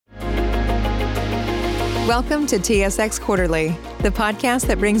Welcome to TSX Quarterly, the podcast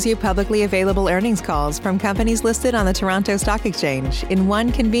that brings you publicly available earnings calls from companies listed on the Toronto Stock Exchange in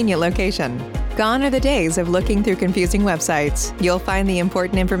one convenient location. Gone are the days of looking through confusing websites. You'll find the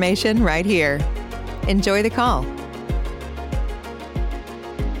important information right here. Enjoy the call.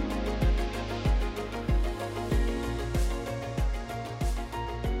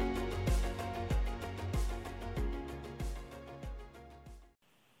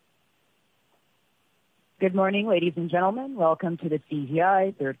 Good morning, ladies and gentlemen. Welcome to the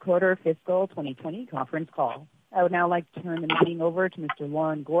CGI third quarter fiscal 2020 conference call. I would now like to turn the meeting over to Mr.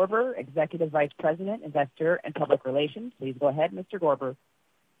 Lorne Gorber, Executive Vice President, Investor and Public Relations. Please go ahead, Mr. Gorber.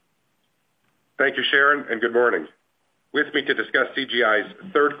 Thank you, Sharon, and good morning. With me to discuss CGI's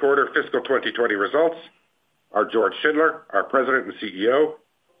third quarter fiscal 2020 results are George Schindler, our President and CEO,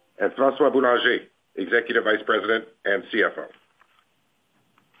 and François Boulanger, Executive Vice President and CFO.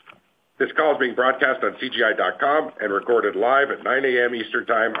 This call is being broadcast on CGI.com and recorded live at 9 a.m. Eastern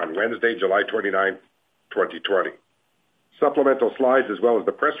Time on Wednesday, July 29, 2020. Supplemental slides, as well as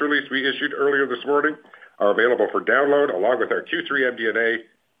the press release we issued earlier this morning, are available for download, along with our Q3 MD&A,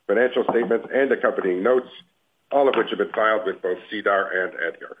 financial statements, and accompanying notes, all of which have been filed with both SEDAR and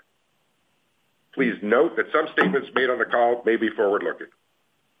EDGAR. Please note that some statements made on the call may be forward-looking.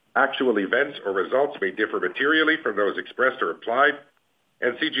 Actual events or results may differ materially from those expressed or implied,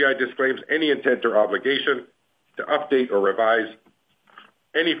 and CGI disclaims any intent or obligation to update or revise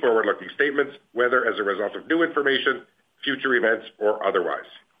any forward-looking statements, whether as a result of new information, future events, or otherwise.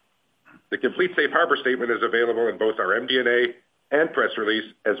 The complete safe harbor statement is available in both our MD&A and press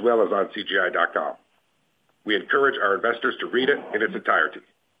release, as well as on CGI.com. We encourage our investors to read it in its entirety.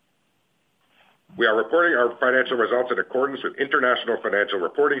 We are reporting our financial results in accordance with International Financial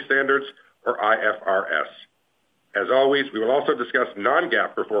Reporting Standards, or IFRS. As always, we will also discuss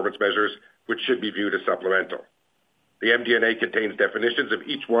non-GAAP performance measures, which should be viewed as supplemental. The MD&A contains definitions of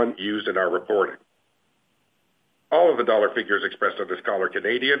each one used in our reporting. All of the dollar figures expressed on this call are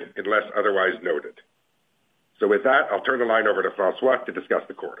Canadian, unless otherwise noted. So with that, I'll turn the line over to François to discuss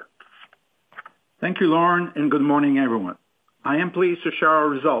the quarter. Thank you, Lauren, and good morning, everyone. I am pleased to share our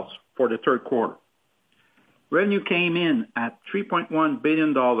results for the third quarter. Revenue came in at $3.1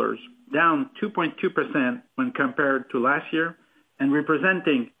 billion, down 2.2% when compared to last year, and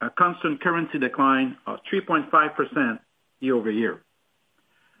representing a constant currency decline of 3.5% year over year.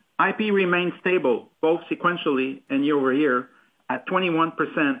 IP remained stable both sequentially and year over year at 21%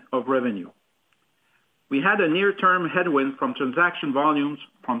 of revenue. We had a near-term headwind from transaction volumes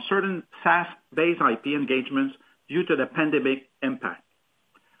from certain SaaS-based IP engagements due to the pandemic impact.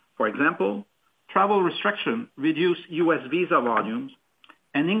 For example, travel restriction reduced U.S. visa volumes,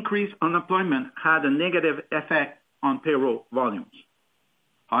 and increased unemployment had a negative effect on payroll volumes.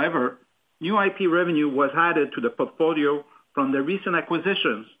 However, new IP revenue was added to the portfolio from the recent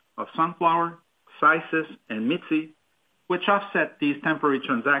acquisitions of Sunflower, Cysys, and Mitsi, which offset these temporary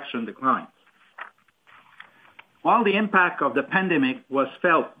transaction declines. While the impact of the pandemic was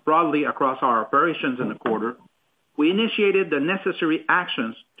felt broadly across our operations in the quarter, we initiated the necessary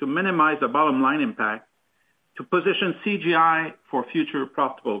actions to minimize the bottom line impact to position CGI for future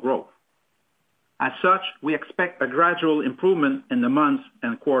profitable growth. As such, we expect a gradual improvement in the months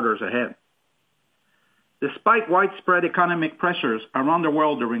and quarters ahead. Despite widespread economic pressures around the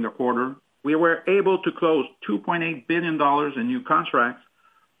world during the quarter, we were able to close $2.8 billion in new contracts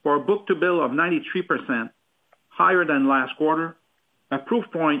for a book-to-bill of 93%, higher than last quarter, a proof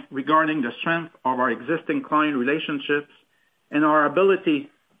point regarding the strength of our existing client relationships and our ability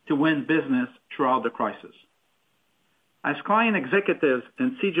to win business throughout the crisis. As client executives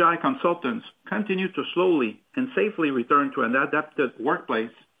and CGI consultants continue to slowly and safely return to an adapted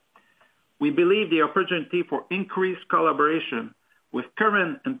workplace, we believe the opportunity for increased collaboration with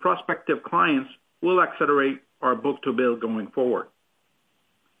current and prospective clients will accelerate our book-to-bill going forward.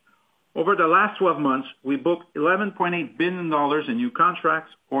 Over the last 12 months, we booked $11.8 billion in new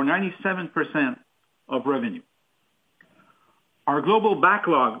contracts, or 97% of revenue. Our global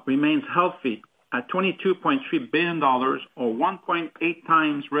backlog remains healthy at $22.3 billion, or 1.8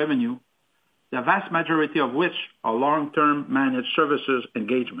 times revenue, the vast majority of which are long-term managed services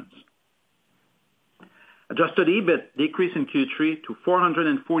engagements. Adjusted EBIT decreased in Q3 to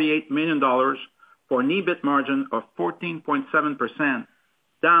 $448 million for an EBIT margin of 14.7%,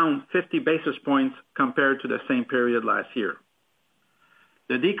 down 50 basis points compared to the same period last year.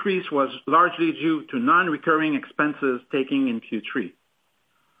 The decrease was largely due to non-recurring expenses taken in Q3.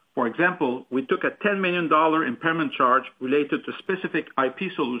 For example, we took a $10 million impairment charge related to specific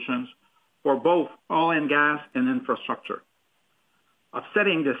IP solutions for both oil and gas and infrastructure.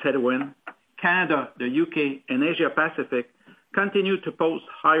 Offsetting this headwind Canada, the UK, and Asia Pacific continued to post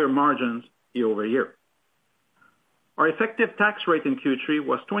higher margins year over year. Our effective tax rate in Q3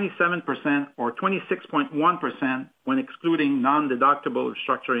 was 27% or 26.1% when excluding non-deductible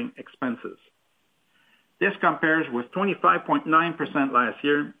restructuring expenses. This compares with 25.9% last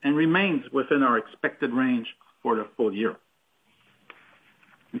year and remains within our expected range for the full year.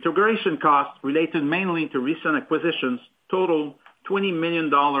 Integration costs related mainly to recent acquisitions totaled $20 million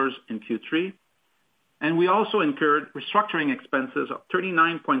in Q3, and we also incurred restructuring expenses of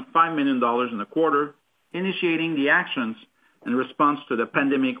 $39.5 million in the quarter, initiating the actions in response to the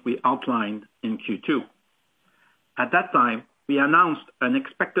pandemic we outlined in Q2. At that time, we announced an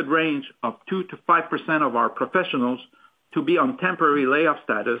expected range of 2 to 5% of our professionals to be on temporary layoff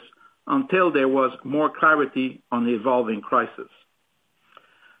status until there was more clarity on the evolving crisis.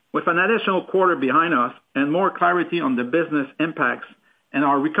 With an additional quarter behind us and more clarity on the business impacts and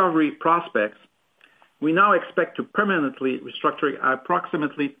our recovery prospects, we now expect to permanently restructure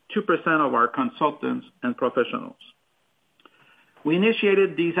approximately 2% of our consultants and professionals. We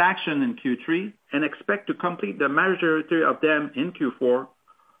initiated these actions in Q3 and expect to complete the majority of them in Q4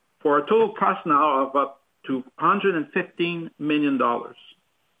 for a total cost now of up to $115 million.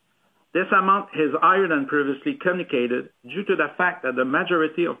 This amount is higher than previously communicated due to the fact that the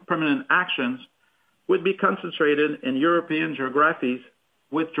majority of permanent actions would be concentrated in European geographies,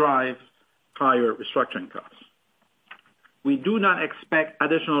 which drives higher restructuring costs. We do not expect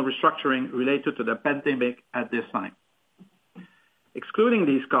additional restructuring related to the pandemic at this time. Excluding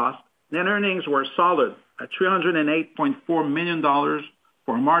these costs, net earnings were solid at $308.4 million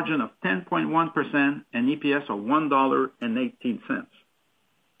for a margin of 10.1% and EPS of $1.18.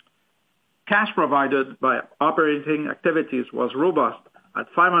 Cash provided by operating activities was robust at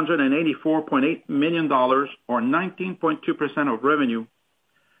 $584.8 million or 19.2% of revenue,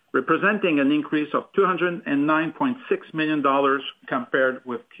 representing an increase of $209.6 million compared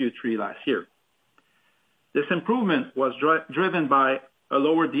with Q3 last year. This improvement was driven by a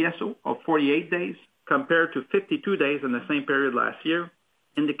lower DSO of 48 days compared to 52 days in the same period last year,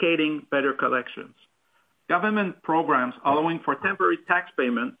 indicating better collections, government programs allowing for temporary tax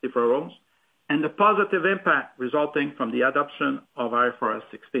payment deferrals, and the positive impact resulting from the adoption of IFRS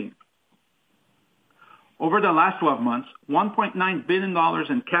 16. Over the last 12 months, $1.9 billion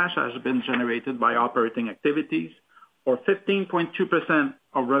in cash has been generated by operating activities, or 15.2%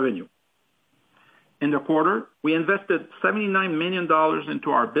 of revenue. In the quarter, we invested $79 million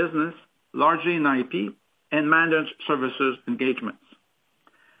into our business, largely in IP and managed services engagements.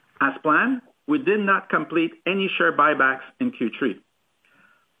 As planned, we did not complete any share buybacks in Q3.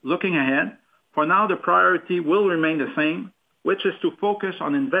 Looking ahead, for now the priority will remain the same, which is to focus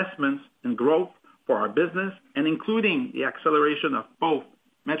on investments in growth for our business and including the acceleration of both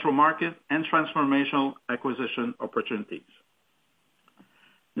metro market and transformational acquisition opportunities.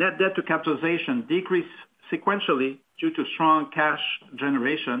 Net debt to capitalization decreased sequentially due to strong cash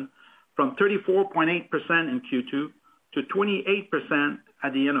generation from 34.8% in Q2 to 28%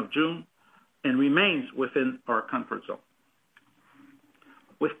 at the end of June and remains within our comfort zone.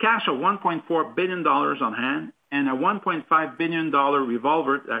 With cash of $1.4 billion on hand and a $1.5 billion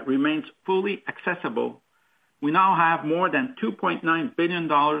revolver that remains fully accessible, we now have more than $2.9 billion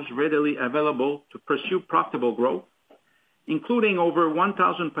readily available to pursue profitable growth, including over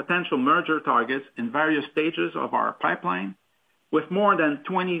 1,000 potential merger targets in various stages of our pipeline, with more than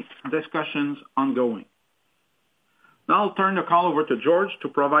 20 discussions ongoing. Now I'll turn the call over to George to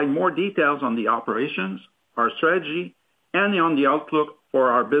provide more details on the operations, our strategy, and on the outlook for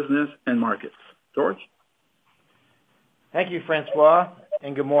our business and markets. George? Thank you, Francois,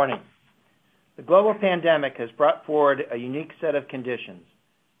 and good morning. The global pandemic has brought forward a unique set of conditions,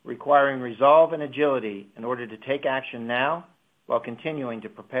 requiring resolve and agility in order to take action now while continuing to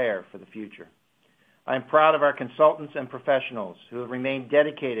prepare for the future. I am proud of our consultants and professionals who have remained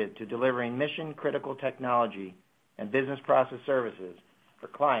dedicated to delivering mission-critical technology and business process services for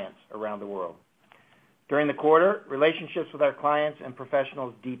clients around the world. During the quarter, relationships with our clients and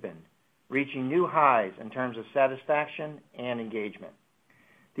professionals deepened, reaching new highs in terms of satisfaction and engagement.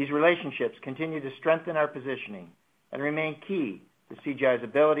 These relationships continue to strengthen our positioning and remain key to CGI's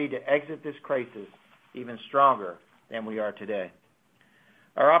ability to exit this crisis even stronger than we are today.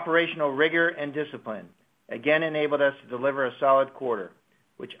 Our operational rigor and discipline again enabled us to deliver a solid quarter,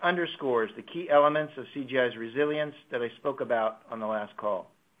 which underscores the key elements of CGI's resilience that I spoke about on the last call.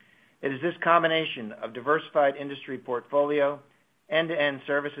 It is this combination of diversified industry portfolio, end-to-end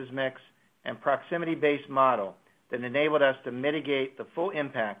services mix, and proximity-based model that enabled us to mitigate the full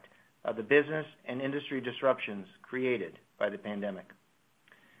impact of the business and industry disruptions created by the pandemic.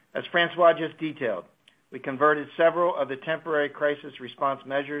 As Francois just detailed, we converted several of the temporary crisis response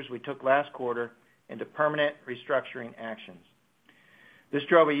measures we took last quarter into permanent restructuring actions. This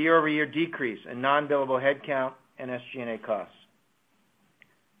drove a year-over-year decrease in non-billable headcount and SG&A costs.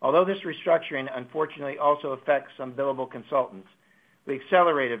 Although this restructuring unfortunately also affects some billable consultants, we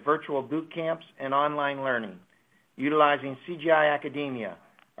accelerated virtual boot camps and online learning, utilizing CGI Academia,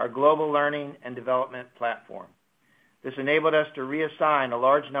 our global learning and development platform. This enabled us to reassign a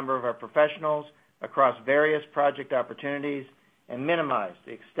large number of our professionals across various project opportunities and minimize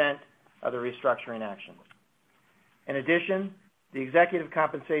the extent of the restructuring actions. In addition, the executive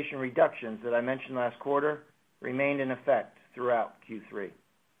compensation reductions that I mentioned last quarter remained in effect throughout Q3.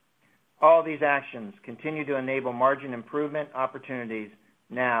 All these actions continue to enable margin improvement opportunities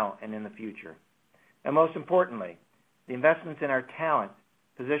now and in the future. And most importantly, the investments in our talent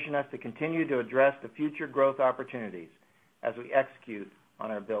position us to continue to address the future growth opportunities as we execute on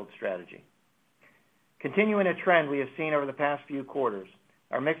our build strategy. Continuing a trend we have seen over the past few quarters,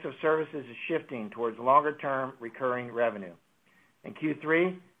 our mix of services is shifting towards longer-term recurring revenue. In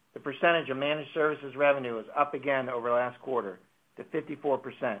Q3, the percentage of managed services revenue is up again over last quarter to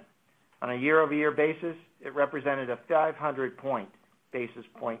 54%. On a year-over-year basis, it represented a 500 basis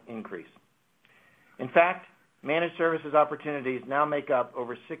point increase. In fact, managed services opportunities now make up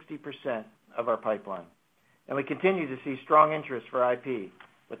over 60% of our pipeline. And we continue to see strong interest for IP,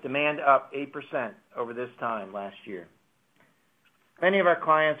 with demand up 8% over this time last year. Many of our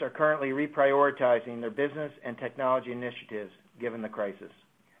clients are currently reprioritizing their business and technology initiatives given the crisis,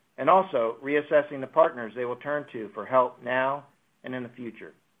 and also reassessing the partners they will turn to for help now and in the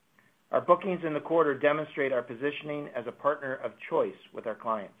future. Our bookings in the quarter demonstrate our positioning as a partner of choice with our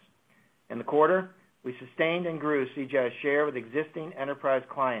clients. In the quarter, we sustained and grew CGI's share with existing enterprise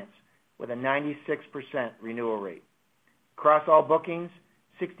clients with a 96% renewal rate. Across all bookings,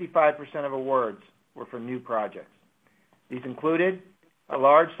 65% of awards were for new projects. These included a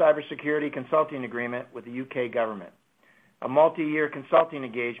large cybersecurity consulting agreement with the UK government, a multi-year consulting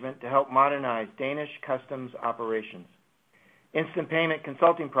engagement to help modernize Danish customs operations, instant payment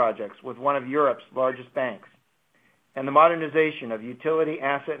consulting projects with one of Europe's largest banks, and the modernization of utility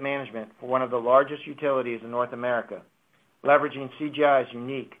asset management for one of the largest utilities in North America, leveraging CGI's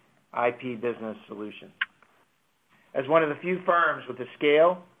unique IP business solution. As one of the few firms with the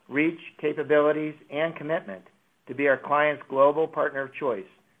scale, reach, capabilities, and commitment to be our client's global partner of choice,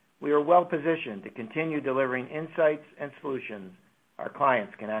 we are well positioned to continue delivering insights and solutions our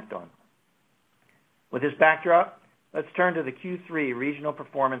clients can act on. With this backdrop, let's turn to the Q3 regional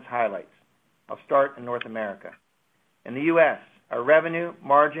performance highlights. I'll start in North America. In the U.S., our revenue,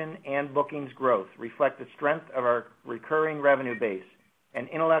 margin, and bookings growth reflect the strength of our recurring revenue base and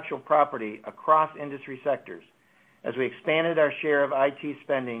intellectual property across industry sectors as we expanded our share of IT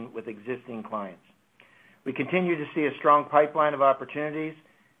spending with existing clients. We continue to see a strong pipeline of opportunities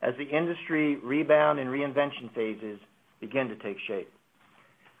as the industry rebound and reinvention phases begin to take shape.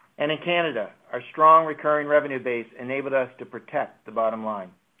 And in Canada, our strong recurring revenue base enabled us to protect the bottom line.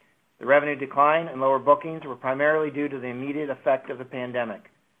 The revenue decline and lower bookings were primarily due to the immediate effect of the pandemic,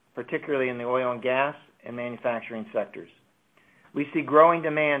 particularly in the oil and gas and manufacturing sectors. We see growing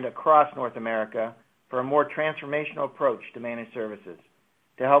demand across North America for a more transformational approach to managed services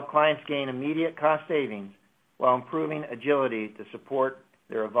to help clients gain immediate cost savings while improving agility to support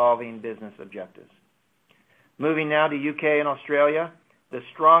their evolving business objectives. Moving now to UK and Australia, the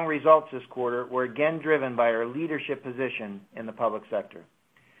strong results this quarter were again driven by our leadership position in the public sector,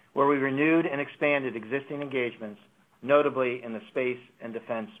 where we renewed and expanded existing engagements, notably in the space and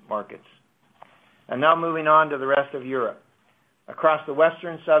defense markets. And now moving on to the rest of Europe. Across the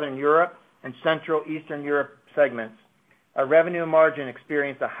Western, Southern Europe, and Central Eastern Europe segments, our revenue and margin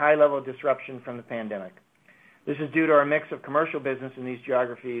experienced a high level of disruption from the pandemic. This is due to our mix of commercial business in these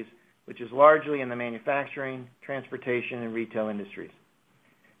geographies, which is largely in the manufacturing, transportation, and retail industries.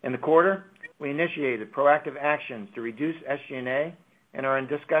 In the quarter, we initiated proactive actions to reduce SG&A and are in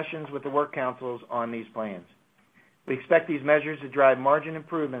discussions with the work councils on these plans. We expect these measures to drive margin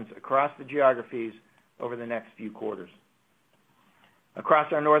improvements across the geographies over the next few quarters.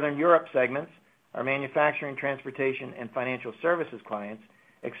 Across our Northern Europe segments, our manufacturing, transportation, and financial services clients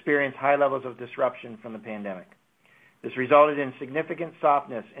experienced high levels of disruption from the pandemic. This resulted in significant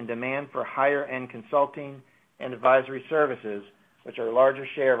softness in demand for higher-end consulting and advisory services, which are a larger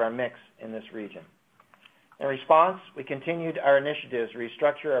share of our mix in this region. In response, we continued our initiatives to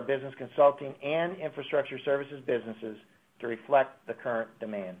restructure our business consulting and infrastructure services businesses to reflect the current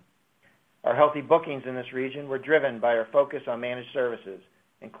demand. Our healthy bookings in this region were driven by our focus on managed services,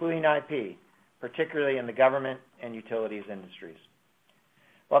 including IP, particularly in the government and utilities industries.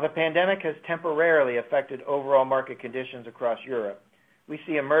 While the pandemic has temporarily affected overall market conditions across Europe, we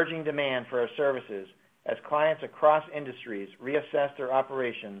see emerging demand for our services as clients across industries reassess their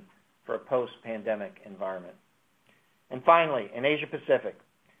operations for a post-pandemic environment. And finally, in Asia Pacific,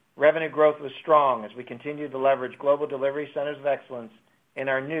 revenue growth was strong as we continued to leverage global delivery centers of excellence in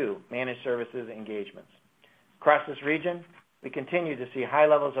our new managed services engagements. Across this region, we continue to see high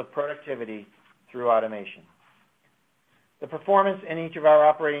levels of productivity through automation. The performance in each of our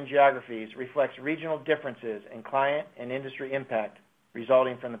operating geographies reflects regional differences in client and industry impact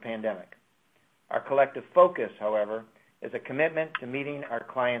resulting from the pandemic. Our collective focus, however, is a commitment to meeting our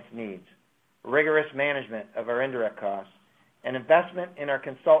clients' needs, rigorous management of our indirect costs, and investment in our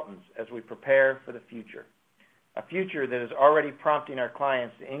consultants as we prepare for the future, a future that is already prompting our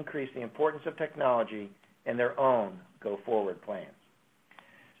clients to increase the importance of technology in their own go-forward plans.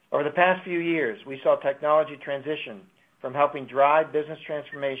 Over the past few years, we saw technology transition from helping drive business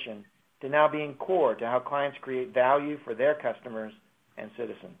transformation to now being core to how clients create value for their customers and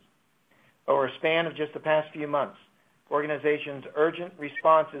citizens. Over a span of just the past few months, organizations' urgent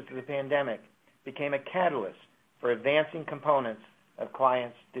responses to the pandemic became a catalyst for advancing components of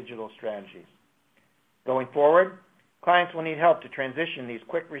clients' digital strategies. Going forward, clients will need help to transition these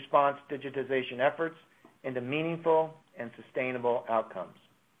quick response digitization efforts into meaningful and sustainable outcomes.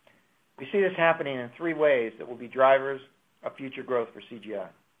 We see this happening in three ways that will be drivers of future growth for CGI.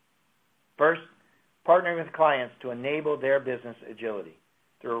 First, partnering with clients to enable their business agility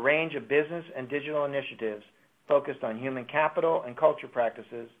through a range of business and digital initiatives focused on human capital and culture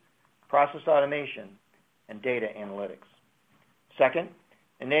practices, process automation, and data analytics. Second,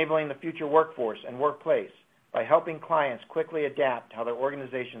 enabling the future workforce and workplace by helping clients quickly adapt how their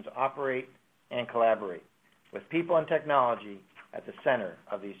organizations operate and collaborate, with people and technology at the center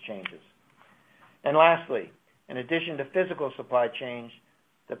of these changes. And lastly, in addition to physical supply chains,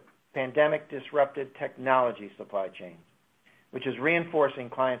 the pandemic disrupted technology supply chains, which is reinforcing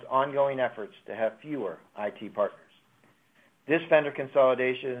clients' ongoing efforts to have fewer IT partners. This vendor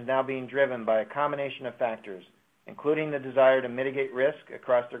consolidation is now being driven by a combination of factors, including the desire to mitigate risk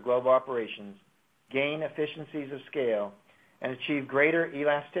across their global operations, gain efficiencies of scale, and achieve greater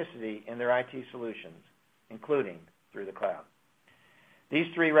elasticity in their IT solutions, including through the cloud.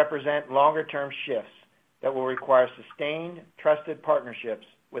 These three represent longer-term shifts that will require sustained, trusted partnerships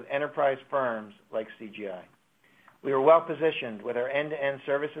with enterprise firms like CGI. We are well positioned with our end-to-end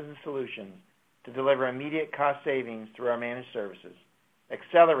services and solutions to deliver immediate cost savings through our managed services,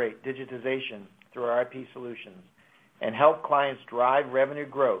 accelerate digitization through our IP solutions, and help clients drive revenue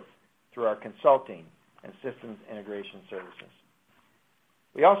growth through our consulting and systems integration services.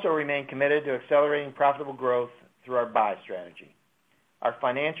 We also remain committed to accelerating profitable growth through our buy strategy. Our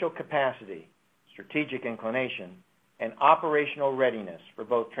financial capacity, strategic inclination, and operational readiness for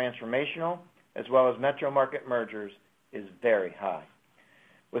both transformational as well as metro market mergers is very high.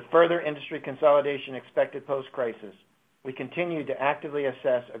 With further industry consolidation expected post-crisis, we continue to actively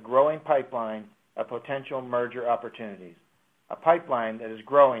assess a growing pipeline of potential merger opportunities, a pipeline that is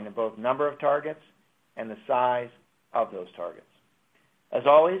growing in both number of targets and the size of those targets. As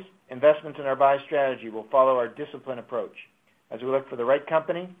always, investments in our buy strategy will follow our disciplined approach as we look for the right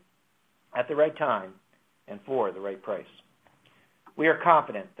company at the right time and for the right price. We are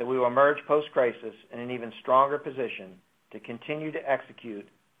confident that we will emerge post-crisis in an even stronger position to continue to execute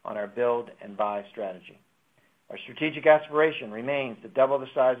on our build and buy strategy. Our strategic aspiration remains to double the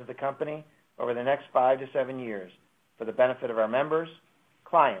size of the company over the next 5 to 7 years for the benefit of our members,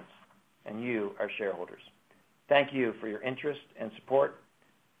 clients, and you, our shareholders. Thank you for your interest and support.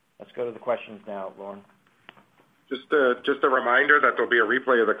 Let's go to the questions now, Lauren. Just a reminder that there'll be a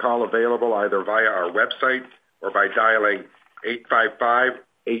replay of the call available either via our website or by dialing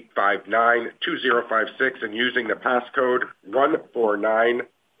 855-859-2056 and using the passcode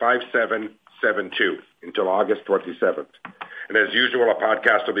 1495772 until August 27th. And as usual, a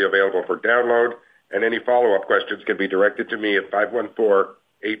podcast will be available for download, and any follow-up questions can be directed to me at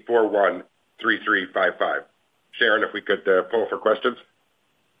 514-841-3355. Sharon, if we could poll for questions.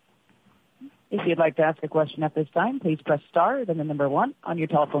 If you'd like to ask a question at this time, please press star, then the number 1 on your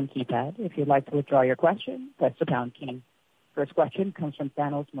telephone keypad. If you'd like to withdraw your question, press the pound key. First question comes from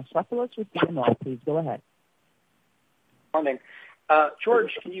Thanos Moschopoulos with BMO. Please go ahead. Morning.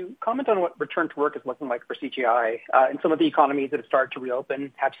 George, can you comment on what return to work is looking like for CGI? In some of the economies that have started to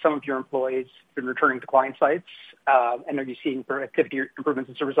reopen, have some of your employees been returning to client sites? And are you seeing productivity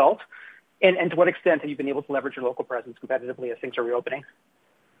improvements as a result? And to what extent have you been able to leverage your local presence competitively as things are reopening?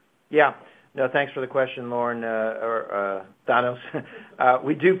 Yeah. No, thanks for the question, Lauren, or Thanos.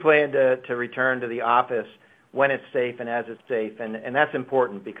 We do plan to return to the office when it's safe and as it's safe. And that's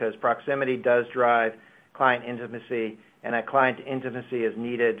important because proximity does drive client intimacy, and that client intimacy is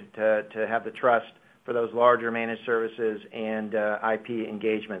needed to have the trust for those larger managed services and IP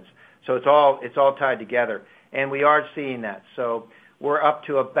engagements. So it's all tied together, and we are seeing that. So we're up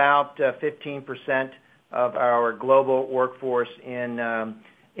to about 15% of our global workforce in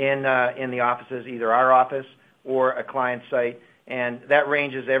the offices, either our office or a client site, and that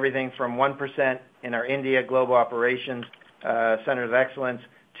ranges everything from 1% in our India Global Operations Centers of Excellence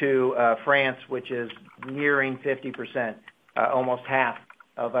to France, which is nearing 50%. Almost half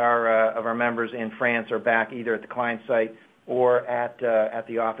of our members in France are back either at the client site or at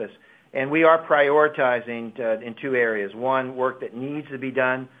the office. And we are prioritizing in two areas. One, work that needs to be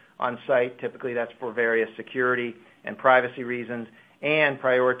done on site. Typically that's for various security and privacy reasons, and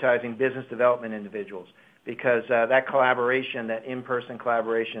prioritizing business development individuals because that collaboration, that in-person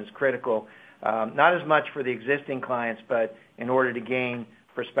collaboration is critical, not as much for the existing clients, but in order to gain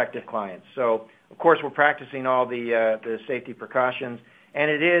prospective clients. So, of course, we're practicing all the safety precautions, and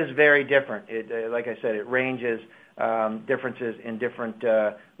it is very different. Like I said, it ranges differences in different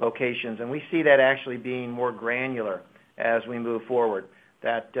locations, and we see that actually being more granular as we move forward,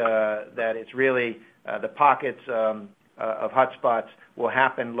 that it's really the pockets of hotspots will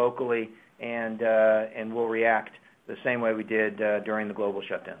happen locally and we'll react the same way we did during the global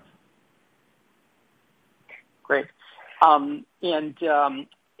shutdowns. Great.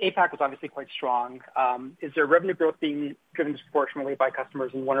 APAC was obviously quite strong. Is there revenue growth being driven disproportionately by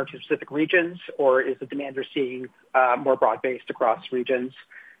customers in one or two specific regions, or is the demand you're seeing more broad-based across regions?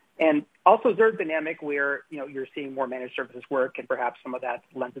 And also, is there a dynamic where you're seeing more managed services work, and perhaps some of that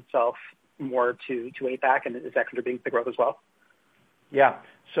lends itself more to APAC, and is that contributing to the growth as well? Yeah.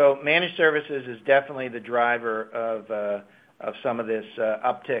 So managed services is definitely the driver of some of this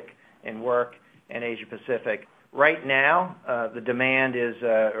uptick in work in Asia Pacific. Right now, the demand is,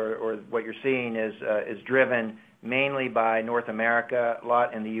 or what you're seeing is driven mainly by North America, a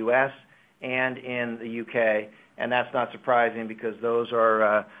lot in the U.S. and in the U.K., and that's not surprising because those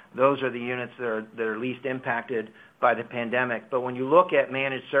are the units that are least impacted by the pandemic. But when you look at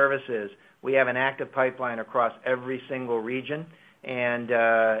managed services, we have an active pipeline across every single region, and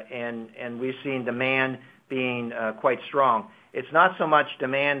we've seen demand being quite strong. It's not so much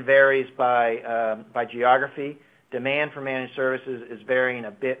demand varies by geography. Demand for managed services is varying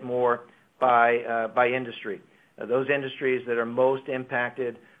a bit more by industry. Those industries that are most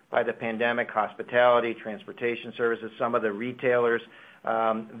impacted by the pandemic, hospitality, transportation services, some of the retailers,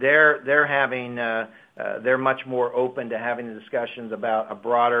 they're much more open to having the discussions about a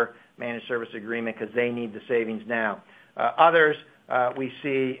broader managed service agreement because they need the savings now. Others, we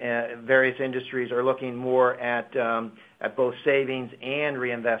see various industries are looking more at both savings and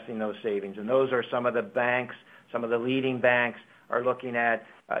reinvesting those savings, and those are some of the banks. Some of the leading banks are looking at,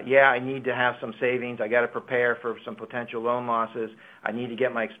 I need to have some savings. I got to prepare for some potential loan losses. I need to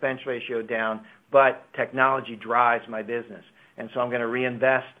get my expense ratio down, but technology drives my business, and so I'm going to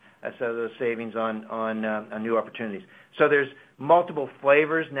reinvest some of those savings on new opportunities. So there's multiple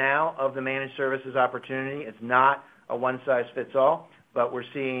flavors now of the managed services opportunity. It's not a one-size-fits-all, but we're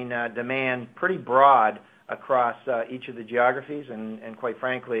seeing demand pretty broad across each of the geographies and quite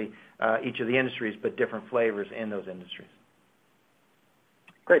frankly, each of the industries, but different flavors in those industries.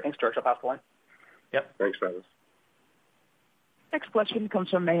 Great. Thanks, George. I'll pass the line. Yep. Thanks, Travis. Next question comes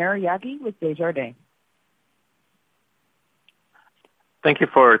from Maher Yaghi with Desjardins. Thank you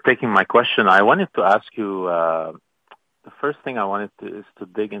for taking my question. I wanted to ask you, the first thing I wanted is to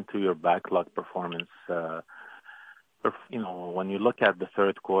dig into your backlog performance. When you look at the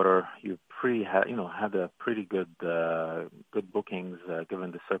third quarter, you had a pretty good bookings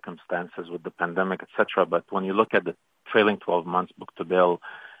given the circumstances with the pandemic, etc. But when you look at the trailing 12 months book-to-bill,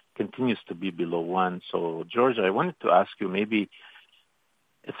 continues to be below 1. So, George, I wanted to ask you, maybe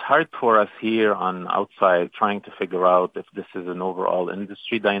it's hard for us here on outside trying to figure out if this is an overall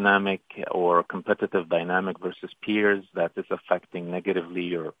industry dynamic or competitive dynamic versus peers that is affecting negatively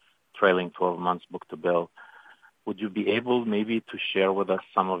your trailing 12 months book-to-bill. Would you be able maybe to share with us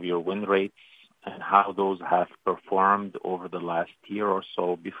some of your win rates and how those have performed over the last year or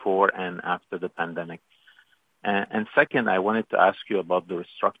so before and after the pandemic? And second, I wanted to ask you about the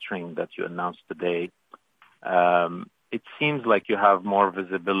restructuring that you announced today. It seems like you have more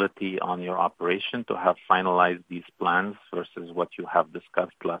visibility on your operation to have finalized these plans versus what you have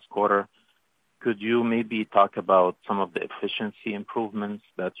discussed last quarter. Could you maybe talk about some of the efficiency improvements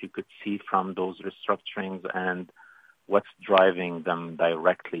that you could see from those restructurings and what's driving them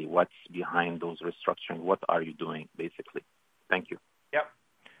directly? What's behind those restructuring? What are you doing, basically? Thank you.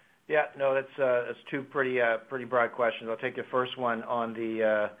 Yeah, no, that's two pretty broad questions. I'll take the first one on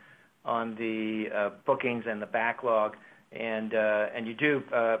the bookings and the backlog, and you do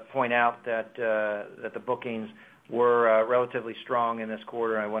point out that the bookings were relatively strong in this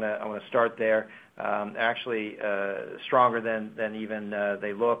quarter. I want to start there. Actually, stronger than even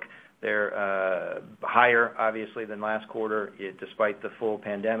they look. They're higher, obviously, than last quarter, despite the full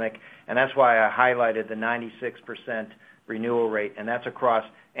pandemic, and that's why I highlighted the 96% renewal rate, and that's across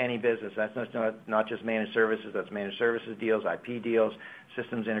any business. That's not just managed services. That's managed services deals, IP deals,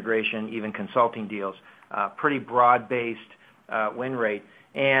 systems integration, even consulting deals. Pretty broad-based win rate.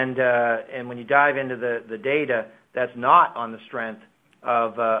 And when you dive into the data, that's not on the strength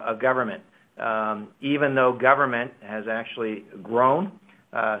of government. Even though government has actually grown,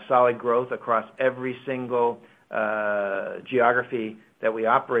 solid growth across every single geography that we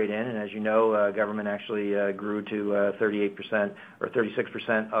operate in, and as you know, government actually grew to 38% or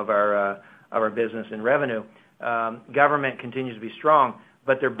 36% of our business in revenue. Government continues to be strong,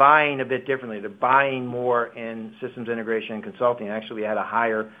 but they're buying a bit differently. They're buying more in systems integration and consulting. Actually, we had a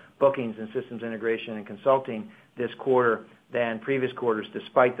higher bookings in systems integration and consulting this quarter than previous quarters,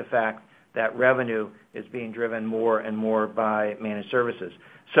 despite the fact that revenue is being driven more and more by managed services.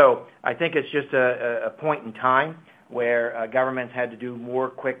 So I think it's just a point in time where governments had to do more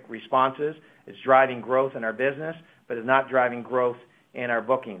quick responses. It's driving growth in our business, but it's not driving growth in our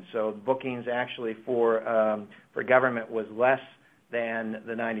bookings. So bookings actually for government was less than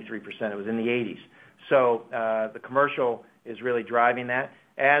the 93%. It was in the 80s. So the commercial is really driving that.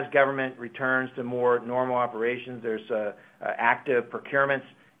 As government returns to more normal operations, there's active procurements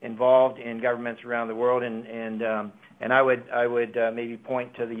involved in governments around the world, and I would maybe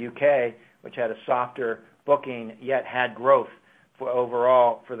point to the UK, which had a softer booking yet had growth for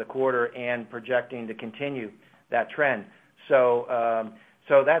overall for the quarter and projecting to continue that trend. So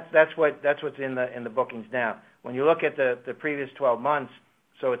that's what's in the bookings now. When you look at the previous 12 months,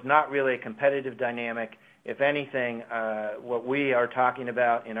 so it's not really a competitive dynamic. If anything, what we are talking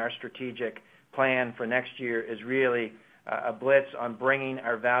about in our strategic plan for next year is really a blitz on bringing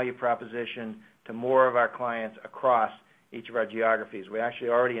our value proposition to more of our clients across each of our geographies. We actually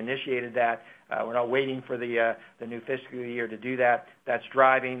already initiated that. We're not waiting for the new fiscal year to do that. That's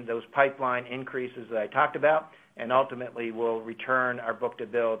driving those pipeline increases that I talked about, and ultimately will return our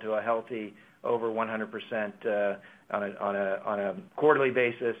book-to-bill to a healthy over 100% on a quarterly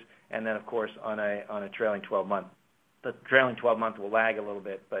basis, and then of course on a trailing 12-month. The trailing 12-month will lag a little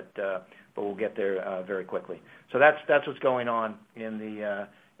bit, but we'll get there very quickly. So that's what's going on in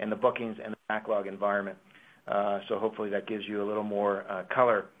the bookings and the backlog environment. So hopefully that gives you a little more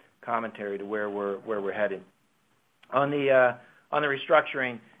color commentary to where we're headed. On the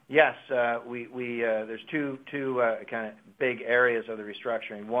restructuring, yes, there's two kind of big areas of the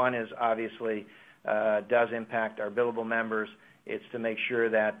restructuring. One is obviously does impact our billable members. It's to make sure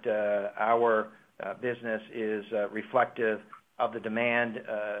that our business is reflective of the demand.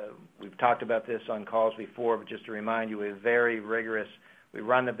 We've talked about this on calls before, but just to remind you, we're very rigorous. We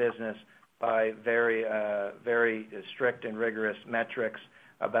run the business by very strict and rigorous metrics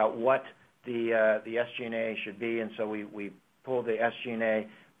about what the SG&A should be, and so we pull the SG&A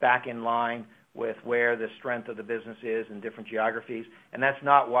back in line with where the strength of the business is in different geographies, and that's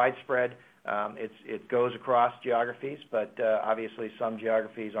not widespread. It goes across geographies, but obviously some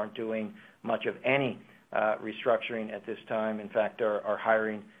geographies aren't doing much of any restructuring at this time. In fact, are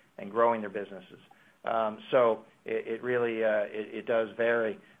hiring and growing their businesses. So it really it does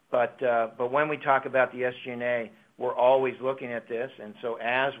vary. But when we talk about the SG&A, we're always looking at this, and so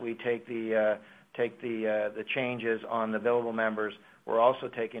as we take the changes on the billable members, we're also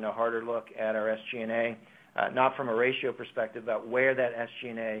taking a harder look at our SG&A, not from a ratio perspective, but where that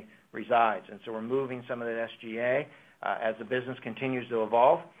SG&A resides. And so we're moving some of that SG&A as the business continues to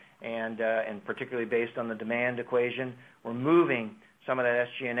evolve, and particularly based on the demand equation, we're moving some of that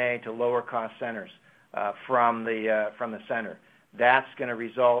SG&A to lower cost centers from the center. That's going to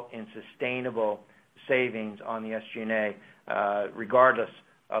result in sustainable savings on the SG&A, regardless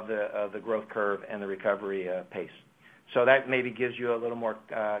of the growth curve and the recovery pace. So that maybe gives you a little more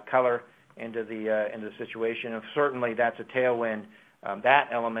color into the situation. And certainly, that's a tailwind. That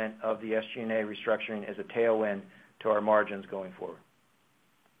element of the SG&A restructuring is a tailwind to our margins going forward.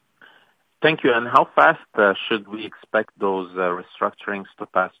 Thank you. And how fast should we expect those restructurings to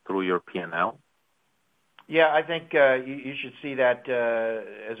pass through your P&L? Yeah, I think you should see that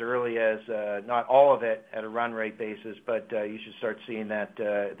as early as, not all of it at a run rate basis, but you should start seeing that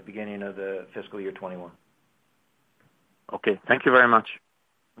at the beginning of the fiscal year 21. Okay, thank you very much.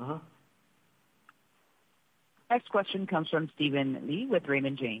 Next question comes from Stephen Lee with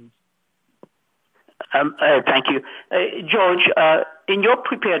Raymond James. Thank you. George, in your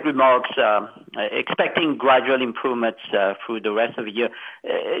prepared remarks, expecting gradual improvements through the rest of the year,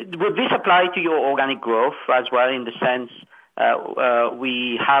 would this apply to your organic growth as well, in the sense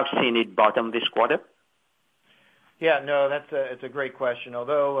we have seen it bottom this quarter? Yeah, no, it's a great question.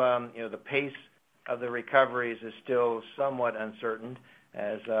 Although the pace of the recoveries is still somewhat uncertain,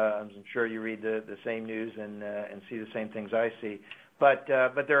 as I'm sure you read the same news and see the same things I see. But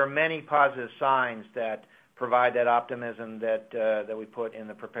there are many positive signs that provide that optimism that we put in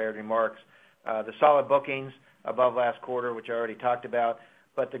the prepared remarks. The solid bookings above last quarter, which I already talked about,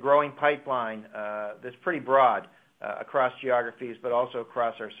 but the growing pipeline that's pretty broad across geographies, but also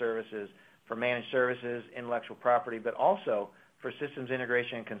across our services for managed services, intellectual property, but also for systems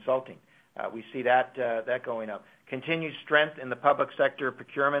integration and consulting. We see that going up. Continued strength in the public sector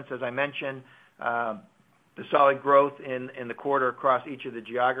procurements, as I mentioned. The solid growth in the quarter across each of the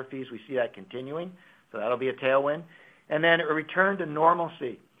geographies, we see that continuing, so that'll be a tailwind. And then a return to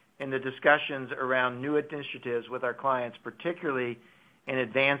normalcy in the discussions around new initiatives with our clients, particularly in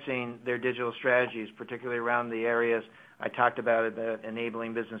advancing their digital strategies, particularly around the areas I talked about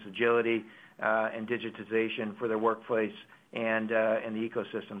enabling business agility and digitization for their workplace and the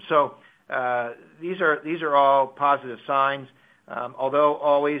ecosystem. So these are all positive signs. Although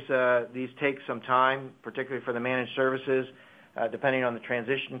always these take some time, particularly for the managed services, depending on the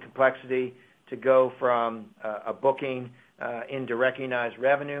transition complexity, to go from a booking into recognized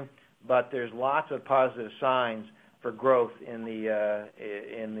revenue. But there's lots of positive signs for growth in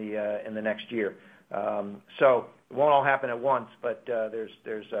the next year. So it won't all happen at once, but there's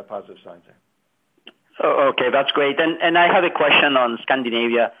positive signs there. Oh, okay, that's great. And I have a question on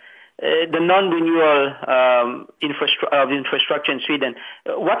Scandinavia. The non-renewal of infrastructure in Sweden,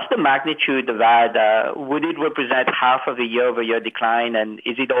 what's the magnitude of that? Would it represent half of the year-over-year decline, and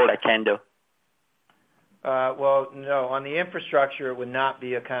is it all Acando? Well, no. On the infrastructure, it would not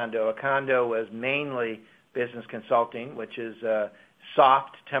be Acando. Acando was mainly business consulting, which is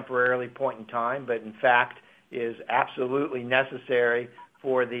soft, temporarily point in time, but in fact is absolutely necessary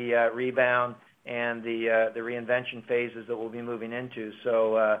for the rebound and the reinvention phases that we'll be moving into.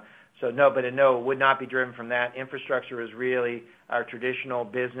 So no, but no, it would not be driven from that. Infrastructure is really our traditional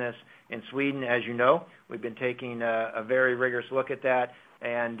business in Sweden. As you know, we've been taking a very rigorous look at that,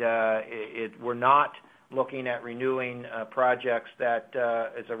 and we're not looking at renewing projects that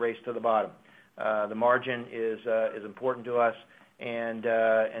is a race to the bottom. The margin is important to us, and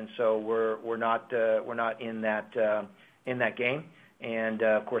so we're not in that game. And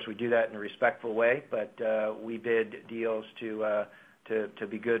of course, we do that in a respectful way, but we bid deals to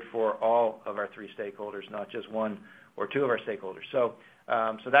be good for all of our three stakeholders, not just one or two of our stakeholders. So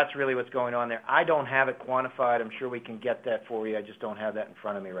that's really what's going on there. I don't have it quantified. I'm sure we can get that for you. I just don't have that in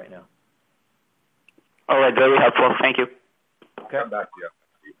front of me right now. All right, very helpful. Thank you. Okay. Come back to you.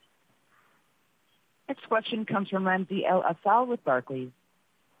 Next question comes from Ramsey El-Assal with Barclays.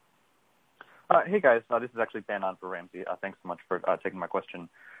 Hey, guys. This is actually Ben on for Ramsey. Thanks so much for taking my question.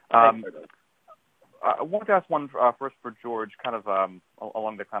 I wanted to ask one first for George, kind of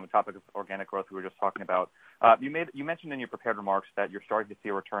along the kind of topic of organic growth we were just talking about. You mentioned in your prepared remarks that you're starting to see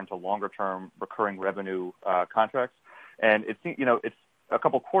a return to longer-term recurring revenue contracts, and it's a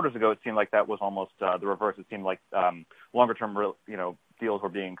couple quarters ago it seemed like that was almost the reverse. It seemed like longer-term deals were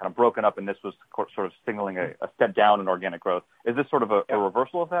being kind of broken up, and this was sort of signaling a step down in organic growth. Is this sort of a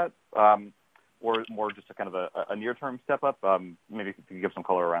reversal of that? Or more just a kind of a near-term step up? Maybe if you could give some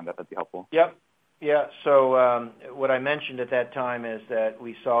color around that, that'd be helpful. Yep. Yeah. So what I mentioned at that time is that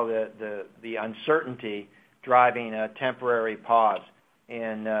we saw the uncertainty driving a temporary pause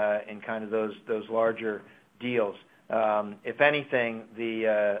in kind of those larger deals. If anything,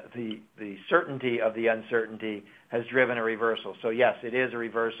 the certainty of the uncertainty has driven a reversal. So yes, it is a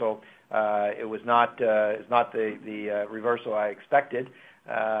reversal. It was not the reversal I expected.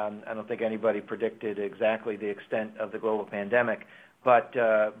 I don't think anybody predicted exactly the extent of the global pandemic, but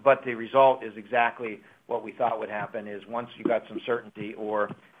the result is exactly what we thought would happen. Is once you got some certainty, or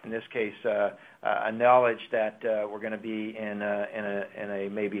in this case, a knowledge that we're going to be in a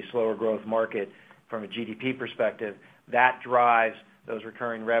maybe slower growth market from a GDP perspective, that drives those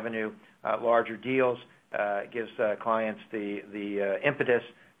recurring revenue, larger deals, gives clients the impetus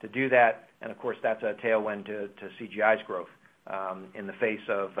to do that, and of course that's a tailwind to CGI's growth in the face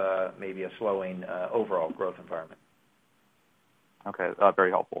of maybe a slowing overall growth environment. Okay,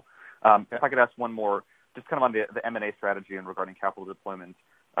 very helpful. If I could ask one more, just kind of on the M&A strategy and regarding capital deployment.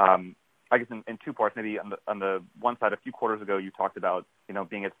 I guess in two parts. Maybe on the one side, a few quarters ago, you talked about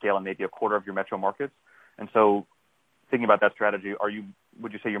being at scale in maybe a quarter of your metro markets, and so thinking about that strategy,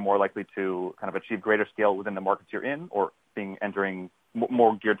 would you say you're more likely to kind of achieve greater scale within the markets you're in, or entering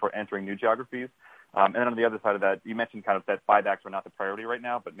more geared toward entering new geographies? And then on the other side of that, you mentioned kind of that buybacks are not the priority right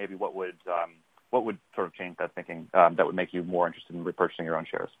now, but maybe what would sort of change that thinking that would make you more interested in repurchasing your own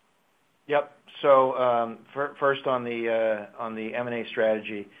shares? Yep. So first on the M&A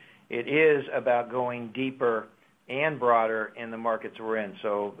strategy, it is about going deeper and broader in the markets we're in.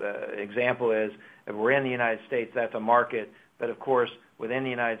 So example is, if we're in the United States, that's a market, but of course within the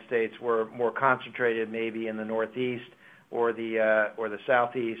United States we're more concentrated maybe in the Northeast or the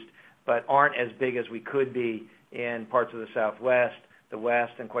Southeast, but aren't as big as we could be in parts of the Southwest, the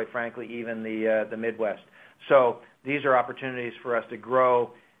West, and quite frankly even the Midwest. So these are opportunities for us to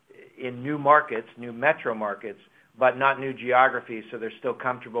grow in new markets, new metro markets, but not new geographies, so they're still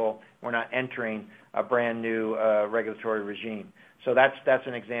comfortable. We're not entering a brand new regulatory regime. So that's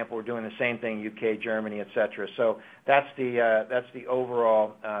an example. We're doing the same thing, UK, Germany, et cetera. So that's the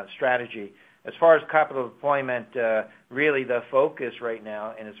overall strategy. As far as capital deployment, really the focus right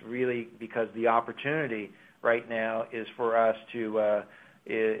now, and it's really because the opportunity right now is for us to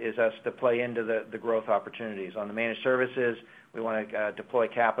play into the growth opportunities. On the managed services, we want to deploy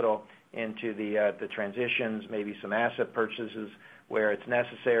capital into the transitions, maybe some asset purchases where it's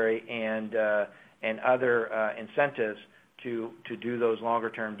necessary, and other incentives to do those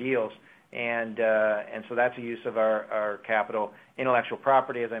longer-term deals. And so that's a use of our capital. Intellectual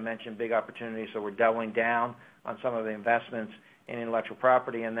property, as I mentioned, big opportunity, so we're doubling down on some of the investments in intellectual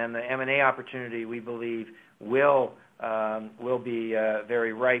property. And then the M&A opportunity, we believe, will be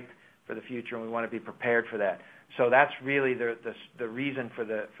very ripe for the future, and we want to be prepared for that. So that's really the reason for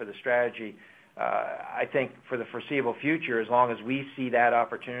the strategy. I think for the foreseeable future, as long as we see that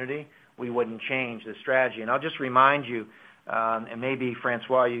opportunity, we wouldn't change the strategy. And I'll just remind you, and maybe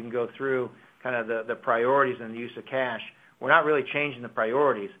Francois, you can go through kind of the priorities and the use of cash. We're not really changing the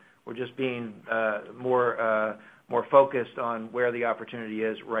priorities. We're just being more focused on where the opportunity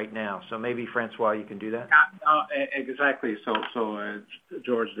is right now. So maybe Francois, you can do that. Exactly. So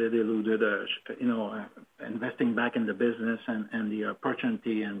George did alluded, investing back in the business and the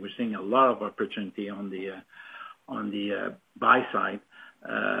opportunity, and we're seeing a lot of opportunity on the buy side.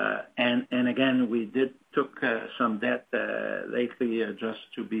 And again, we took some debt lately just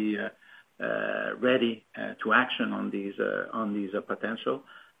to be ready to action on these potential.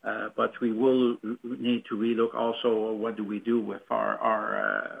 But we will need to relook also what do we do with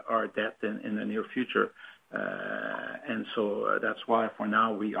our debt in the near future. And so that's why for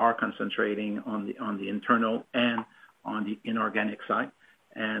now we are concentrating on the internal and on the inorganic side.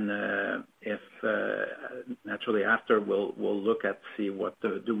 And if naturally after we'll look at see what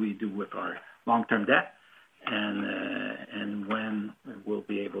do we do with our long-term debt, and when we'll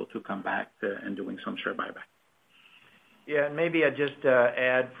be able to come back and doing some share buyback. Yeah, and maybe I just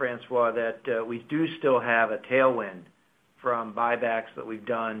add, Francois, that we do still have a tailwind from buybacks that we've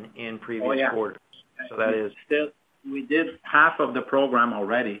done in previous quarters. So that is we did half of the program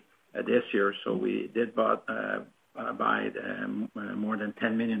already this year, so we did buy more than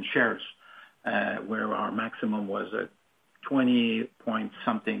 10 million shares, where our maximum was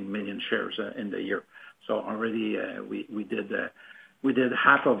 20-point-something million shares in the year. So already we did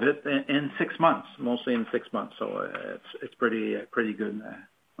half of it in 6 months, mostly in 6 months. So it's pretty good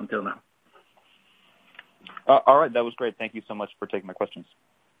until now. All right, that was great. Thank you so much for taking my questions.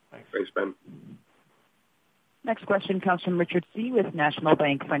 Thanks, Ben. Next question comes from Richard C. with National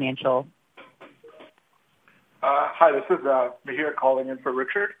Bank Financial. Hi, this is Mihir calling in for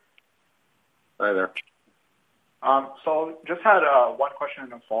Richard. Hi there. So just had one question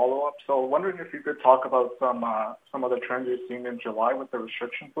and a follow-up. So wondering if you could talk about some of the trends you're seeing in July with the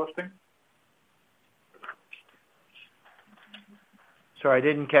restrictions lifting. Sorry, I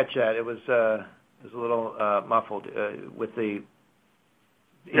didn't catch that. It was a little muffled with the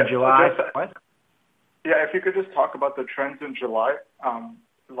in July. What? Yeah, if you could just talk about the trends in July,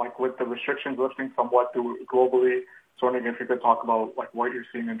 like with the restrictions lifting somewhat globally. So wondering if you could talk about like what you're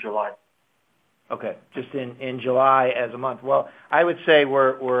seeing in July. Okay, just in July as a month. Well, I would say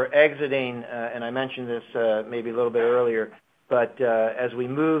we're exiting, and I mentioned this maybe a little bit earlier, but as we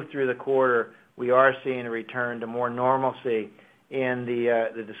move through the quarter, we are seeing a return to more normalcy in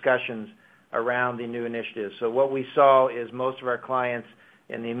the discussions around the new initiatives. So what we saw is most of our clients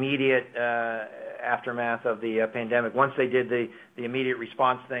in the immediate aftermath of the pandemic, once they did the immediate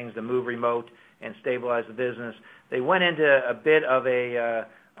response things, the move remote and stabilize the business, they went into a bit of a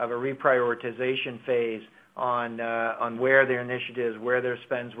reprioritization phase on where their initiatives, where their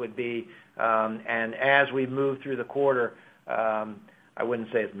spends would be. And as we move through the quarter, I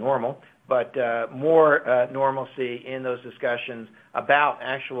wouldn't say it's normal, but more normalcy in those discussions about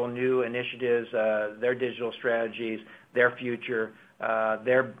actual new initiatives, their digital strategies, their future,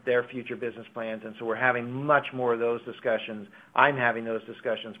 their future business plans. And so we're having much more of those discussions. I'm having those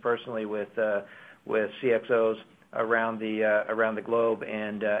discussions personally with CXOs around the globe,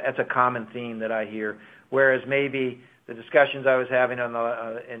 and that's a common theme that I hear. Whereas maybe the discussions I was having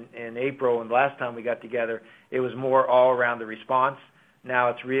in April and the last time we got together, it was more all around the response. Now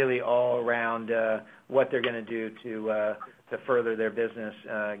it's really all around what they're going to do to further their business,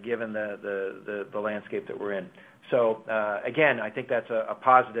 given the landscape that we're in. So again, I think that's a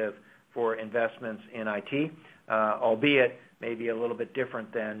positive for investments in IT, albeit maybe a little bit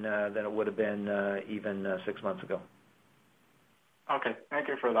different than it would have been even 6 months ago. Okay, thank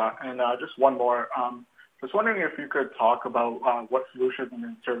you for that. And just one more. Just wondering if you could talk about what solutions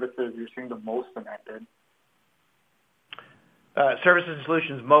and services you're seeing the most affected. Services and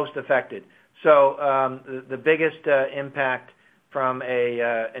solutions most affected. So the biggest impact from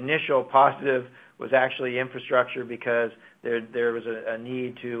a initial positive was actually infrastructure, because there was a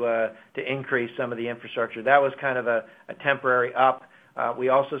need to increase some of the infrastructure. That was kind of a temporary up. We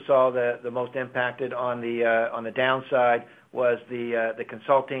also saw the most impacted on the downside was the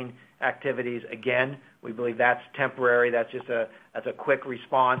consulting activities. Again, we believe that's temporary. That's a quick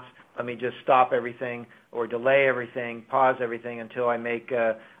response. Let me just stop everything or delay everything, pause everything until I make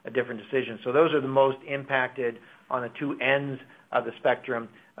a different decision. So those are the most impacted on the two ends of the spectrum.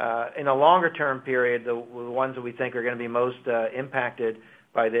 In a longer-term period, the ones that we think are going to be most impacted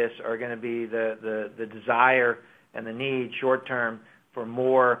by this are going to be the desire and the need short-term for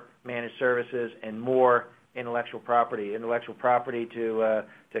more managed services and more intellectual property to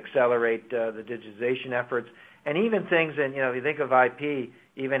accelerate the digitization efforts, and even things. And if you think of IP,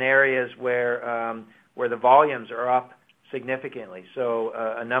 even areas where the volumes are up significantly. So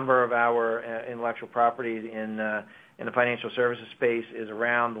a number of our intellectual property in the financial services space is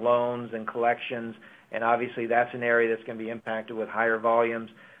around loans and collections, and obviously that's an area that's going to be impacted with higher volumes.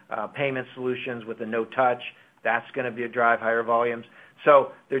 Payment solutions with the no-touch, that's going to drive higher volumes.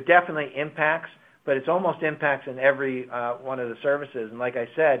 So there are definitely impacts, but it's almost impacts in every one of the services. And like I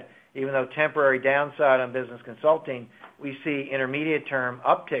said, even though temporary downside on business consulting, we see intermediate-term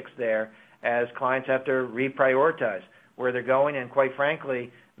upticks there as clients have to reprioritize where they're going, and quite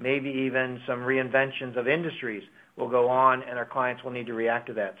frankly, maybe even some reinventions of industries will go on, and our clients will need to react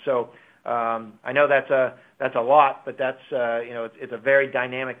to that. So I know that's a lot, but that's it's a very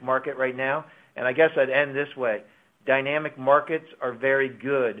dynamic market right now. And I guess I'd end this way: dynamic markets are very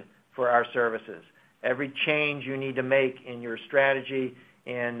good for our services. Every change you need to make in your strategy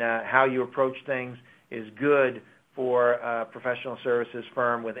and how you approach things is good for a professional services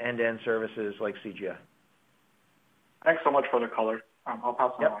firm with end-to-end services like CGI. Thanks so much for the color. I'll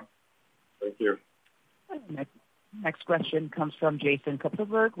pass it on. Thank you. Next question comes from Jason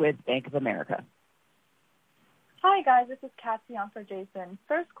Kupferberg with Bank of America. Hi, guys. This is Cassie on for Jason.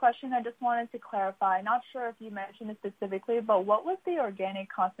 First question, I just wanted to clarify. Not sure if you mentioned it specifically, but what was the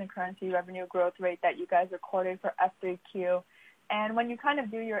organic constant currency revenue growth rate that you guys recorded for F3Q? And when you kind of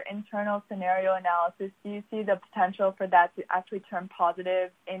do your internal scenario analysis, do you see the potential for that to actually turn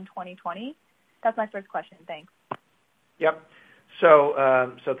positive in 2020? That's my first question. Thanks. Yep.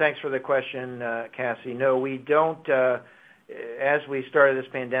 So thanks for the question, Cassie. No, we don't. As we started this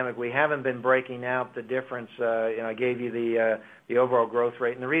pandemic, we haven't been breaking out the difference. I gave you the overall growth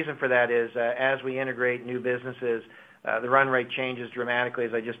rate, and the reason for that is as we integrate new businesses, the run rate changes dramatically.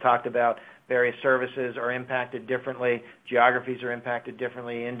 As I just talked about, various services are impacted differently, geographies are impacted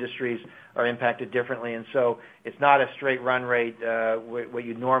differently, industries are impacted differently, and so it's not a straight run rate what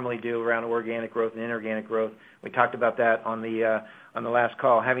you normally do around organic growth and inorganic growth. We talked about that on the last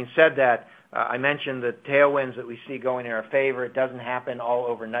call. Having said that, I mentioned the tailwinds that we see going in our favor. It doesn't happen all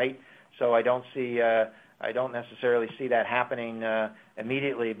overnight, so I don't necessarily see that happening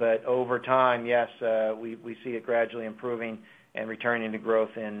immediately. But over time, yes, we see it gradually improving and returning to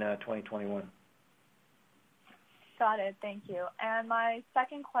growth in 2021. Got it. Thank you. And my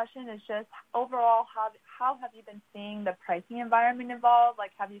second question is just overall, how have you been seeing the pricing environment evolve?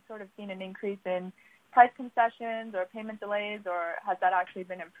 Like, have you sort of seen an increase in price concessions or payment delays, or has that actually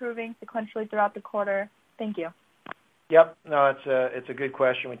been improving sequentially throughout the quarter? Thank you. Yep. No, it's a good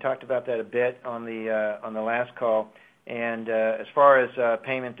question. We talked about that a bit on the last call. And as far as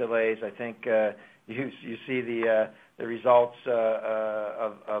payment delays, I think you see the results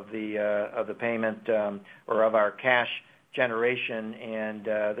of the payment or of our cash generation, and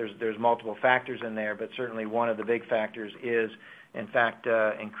there's multiple factors in there, but certainly one of the big factors is, in fact,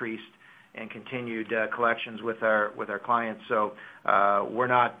 increased and continued collections with our clients. So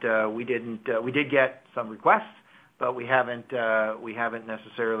we did get some requests, but we haven't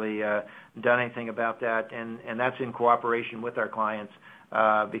necessarily done anything about that, and that's in cooperation with our clients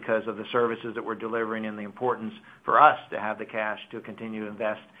because of the services that we're delivering and the importance for us to have the cash to continue to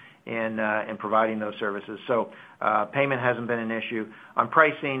invest in providing those services. So payment hasn't been an issue. On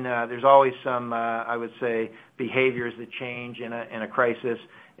pricing, there's always some, I would say, behaviors that change in a crisis.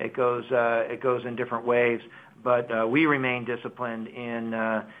 It goes in different waves, but we remain disciplined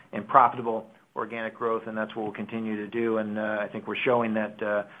in profitable organic growth, and that's what we'll continue to do. And I think we're showing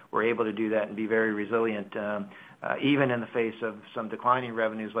that we're able to do that and be very resilient, even in the face of some declining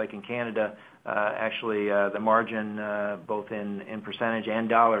revenues, like in Canada. Actually, the margin, both in percentage and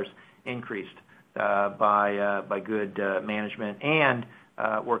dollars, increased by good management and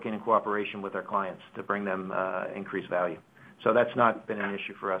working in cooperation with our clients to bring them increased value. So that's not been an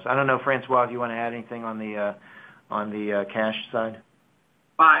issue for us. I don't know, Francois, if you want to add anything on the cash side.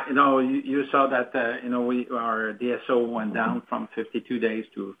 You saw that our DSO went down from 52 days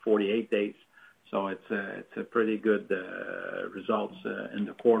to 48 days, so it's a pretty good results in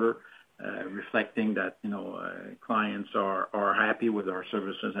the quarter, reflecting that clients are happy with our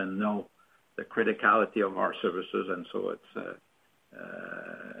services and know the criticality of our services, and so it's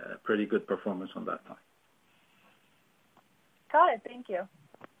a pretty good performance on that side. Got it. Thank you.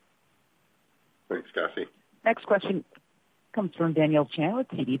 Thanks, Cassie. Next question comes from Daniel Chan with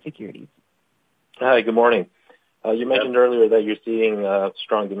TD Securities. Hi, good morning. You mentioned earlier that you're seeing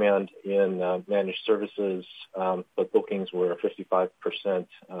strong demand in managed services, but bookings were 55%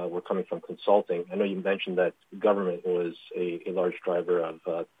 were coming from consulting. I know you mentioned that government was a large driver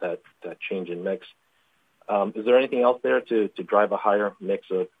of that change in mix. Is there anything else there to drive a higher mix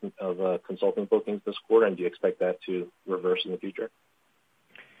of consulting bookings this quarter, and do you expect that to reverse in the future?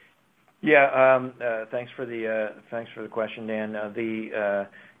 Yeah, thanks for the question, Dan. The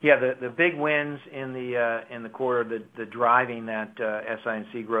big wins in the quarter, the driving that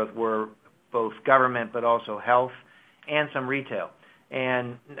SI&C growth were both government, but also health and some retail.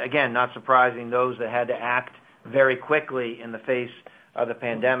 And again, not surprising, those that had to act very quickly in the face of the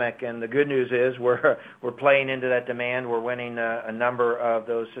pandemic. And the good news is we're playing into that demand. We're winning a number of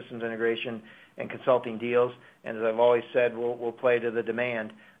those systems integration and consulting deals. And as I've always said, we'll play to the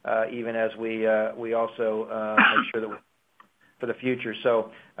demand, even as we also make sure that for the future.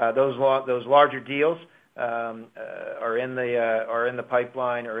 So those larger deals are in the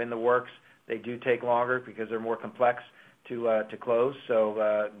pipeline or in the works. They do take longer because they're more complex to close.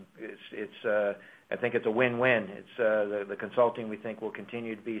 So I think it's a win-win. It's the consulting we think will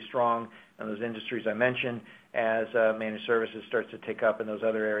continue to be strong in those industries I mentioned as managed services starts to take up in those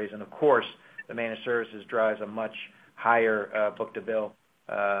other areas. And of course, the managed services drives a much higher book-to-bill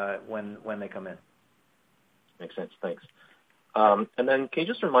when they come in. Makes sense. Thanks. And then can you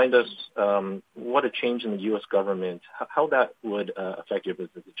just remind us what a change in the U.S. government, how that would affect your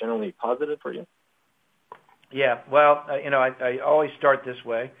business? Is it generally positive for you? Yeah. Well, I always start this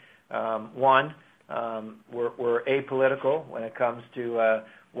way. One, we're apolitical when it comes to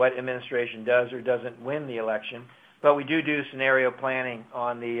what administration does or doesn't win the election, but we do scenario planning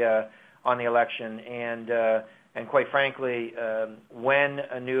on the election, and quite frankly, when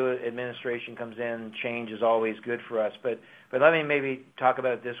a new administration comes in, change is always good for us. But let me maybe talk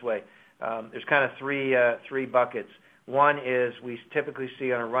about it this way. There's kind of three buckets. One is we typically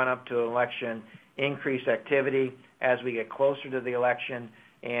see on a run-up to an election increased activity as we get closer to the election,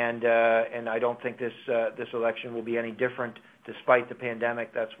 and I don't think this election will be any different despite the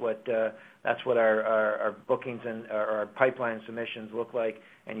pandemic. That's what our bookings and our pipeline submissions look like.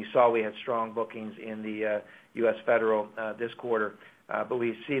 And you saw we had strong bookings in the U.S. federal this quarter, but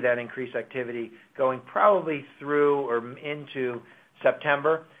we see that increased activity going probably through or into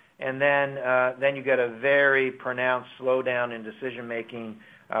September, and then you get a very pronounced slowdown in decision making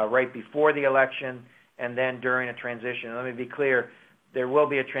right before the election, and then during a transition. And let me be clear, there will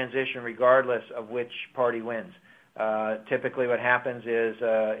be a transition regardless of which party wins. Typically, what happens is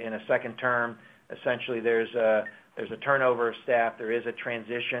in a second term, essentially there's a turnover of staff. There is a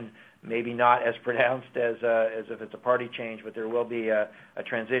transition, maybe not as pronounced as if it's a party change, but there will be a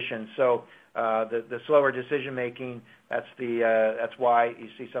transition. So the slower decision making, that's why you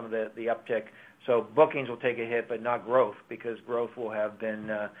see some of the uptick. So bookings will take a hit, but not growth, because growth will have been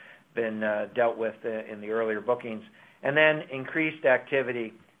dealt with in the earlier bookings. And then increased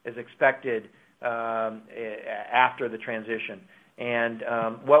activity is expected after the transition. And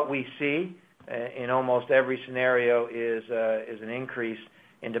what we see in almost every scenario is an increase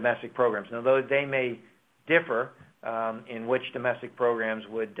in domestic programs. Now, though they may differ in which domestic programs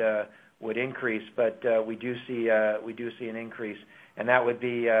would would increase, but we do see an increase, and that would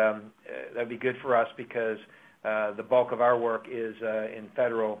be good for us because the bulk of our work is in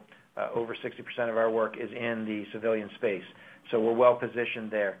federal. Over 60% of our work is in the civilian space, so we're well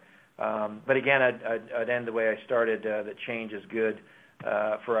positioned there. But again, I'd end the way I started. That change is good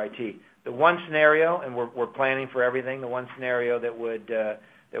for IT. The one scenario, and we're planning for everything. The one scenario that would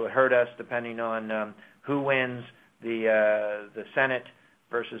hurt us, depending on who wins the Senate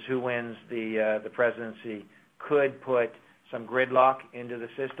versus who wins the presidency, could put some gridlock into the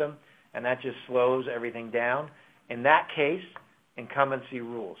system, and that just slows everything down. In that case, incumbency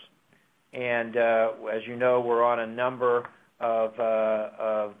rules. And as you know, we're on a number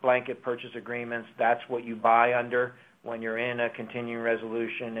of blanket purchase agreements. That's what you buy under when you're in a continuing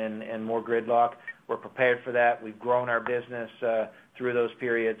resolution and more gridlock. We're prepared for that. We've grown our business through those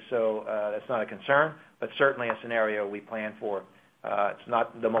periods, so that's not a concern, but certainly a scenario we plan for. It's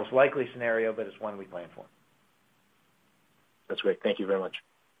not the most likely scenario, but it's one we plan for. That's great. Thank you very much.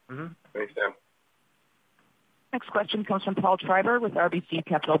 Mm-hmm. Thanks, Sam. Next question comes from Paul Treiber with RBC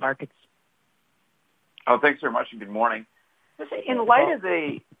Capital Markets. Oh, thanks very much, and good morning. In light of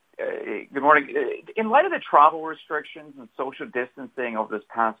the good morning. In light of the travel restrictions and social distancing over this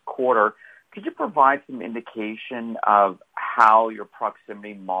past quarter, could you provide some indication of how your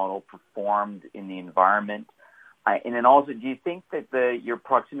proximity model performed in the environment? And then also, do you think that your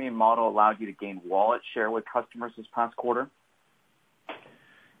proximity model allowed you to gain wallet share with customers this past quarter?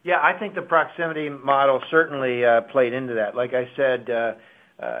 Yeah, I think the proximity model certainly played into that. Like I said,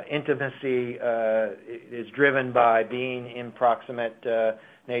 intimacy is driven by being in proximate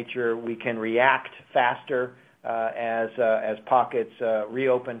nature. We can react faster as pockets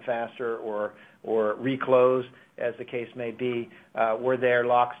reopen faster or reclose, as the case may be. We're there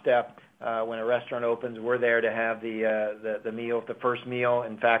lockstep. When a restaurant opens, we're there to have the meal, the first meal.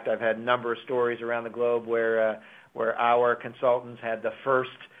 In fact, I've had a number of stories around the globe where our consultants had the first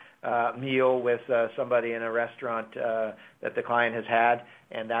meal with somebody in a restaurant that the client has had,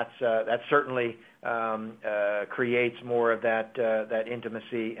 and that certainly creates more of that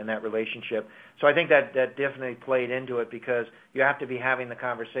intimacy and that relationship. So I think that definitely played into it because you have to be having the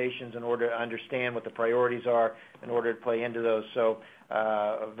conversations in order to understand what the priorities are in order to play into those. So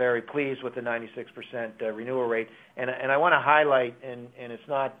very pleased with the 96% renewal rate. And I want to highlight, and it's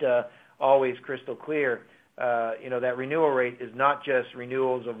not always crystal clear, that renewal rate is not just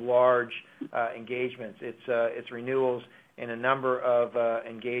renewals of large engagements. It's renewals in a number of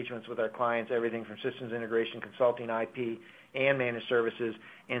engagements with our clients, everything from systems integration, consulting, IP, and managed services,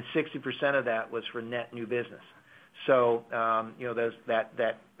 and 60% of that was for net new business. So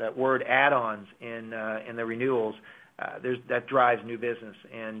that word add-ons in the renewals, that drives new business,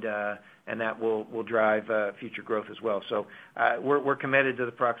 and that will drive future growth as well. So we're committed to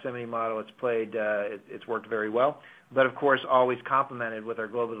the proximity model. It's worked very well, but of course always complemented with our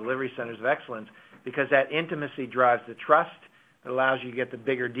global delivery centers of excellence, because that intimacy drives the trust. It allows you to get the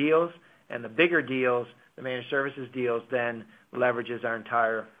bigger deals, and the bigger deals, the managed services deals, then leverages our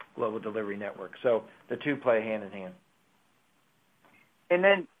entire global delivery network. So the two play hand in hand. And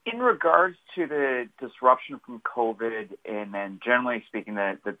then in regards to the disruption from COVID, and then generally speaking,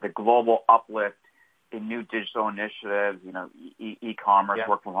 the global uplift in new digital initiatives, e-commerce,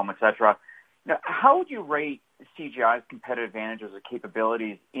 work from home, et cetera, how would you rate CGI's competitive advantages or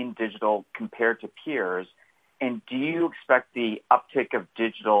capabilities in digital compared to peers? And do you expect the uptick of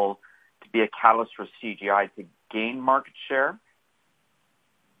digital to be a catalyst for CGI to gain market share?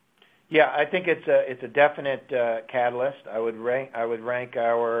 Yeah, I think it's a definite catalyst. I would rank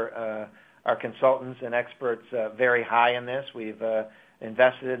our consultants and experts very high in this. We've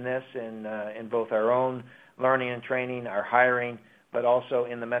invested in this in both our own learning and training, our hiring, but also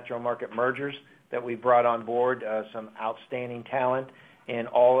in the metro market mergers that we brought on board, some outstanding talent in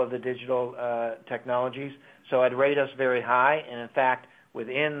all of the digital technologies. So I'd rate us very high, and in fact,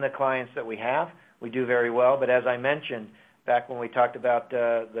 within the clients that we have, we do very well. But as I mentioned, back when we talked about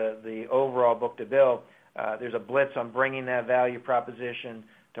the overall book-to-bill, there's a blitz on bringing that value proposition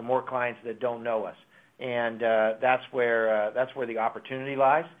to more clients that don't know us, and that's where the opportunity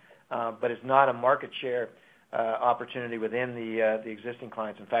lies. But it's not a market share opportunity within the existing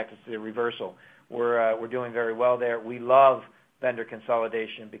clients. In fact, it's the reversal. We're doing very well there. We love vendor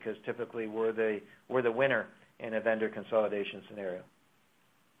consolidation because typically we're the winner in a vendor consolidation scenario.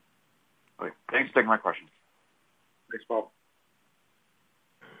 Okay. Thanks for taking my question. Thanks, Paul.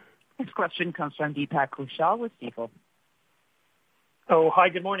 Next question comes from Deepak Kaushal with Stifel. Oh, hi,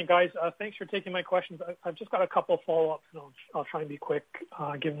 good morning, guys. Thanks for taking my questions. I've just got a couple of follow-ups, and I'll try and be quick,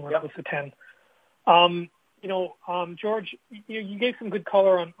 given we're close to 10. George, you gave some good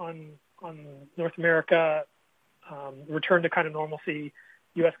color on North America, return to kind of normalcy,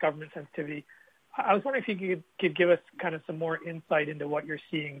 U.S. government sensitivity. I was wondering if you could give us kind of some more insight into what you're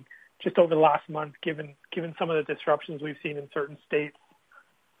seeing just over the last month, given some of the disruptions we've seen in certain states,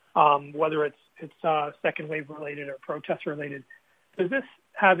 whether it's second wave related or protest related. Does this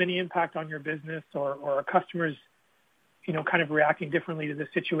have any impact on your business, or are customers, kind of reacting differently to the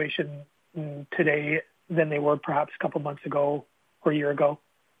situation today than they were perhaps a couple months ago or a year ago?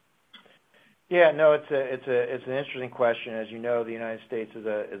 Yeah, no, it's an interesting question. As you know, the United States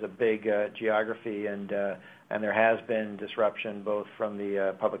is a big geography, and there has been disruption both from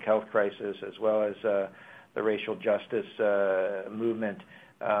the public health crisis as well as the racial justice movement.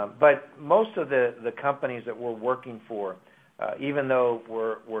 But most of the companies that we're working for, even though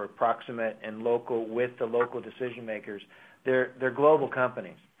we're proximate and local with the local decision makers, they're global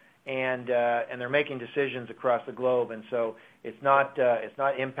companies, and they're making decisions across the globe, and so it's not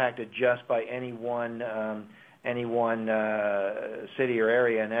impacted just by any one city or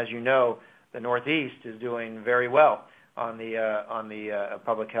area. And as you know, the Northeast is doing very well on the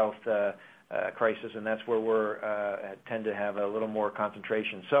public health crisis, and that's where we're tend to have a little more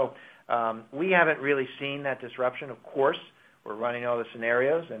concentration. So we haven't really seen that disruption. Of course, we're running all the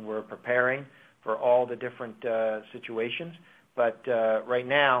scenarios and we're preparing for all the different situations. But right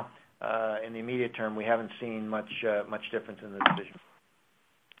now, in the immediate term, we haven't seen much difference in the decision.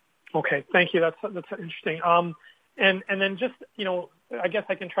 Okay, thank you. That's interesting. And then just I guess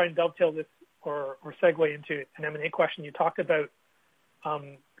I can try and dovetail this or segue into an M&A question. You talked about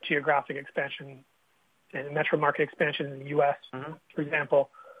geographic expansion and metro market expansion in the U.S., for example.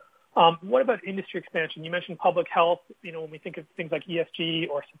 What about industry expansion? You mentioned public health. When we think of things like ESG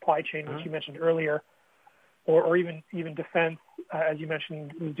or supply chain, which you mentioned earlier, or even defense, as you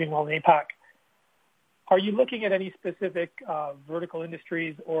mentioned, doing well in APAC. Are you looking at any specific vertical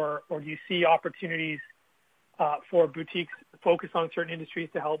industries, or do you see opportunities for boutiques focused on certain industries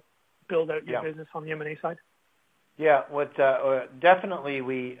to help build out your business on the M&A side? Yeah, definitely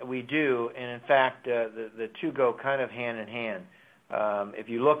we do, and in fact, the two go kind of hand in hand. If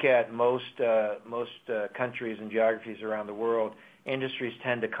you look at most countries and geographies around the world, industries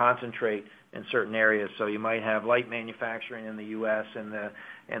tend to concentrate in certain areas. So you might have light manufacturing in the U.S. and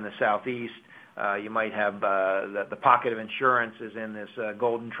the Southeast. You might have the pocket of insurance is in this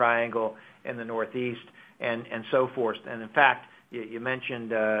golden triangle in the Northeast, and so forth. And in fact, you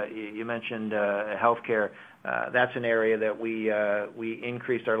mentioned healthcare. That's an area that we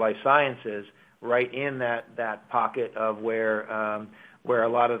increased our life sciences right in that pocket of where a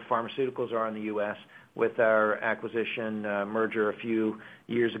lot of the pharmaceuticals are in the U.S. with our acquisition merger a few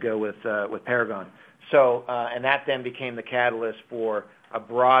years ago with Paragon. So and that then became the catalyst for a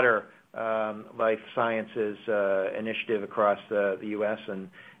broader life sciences initiative across the U.S. and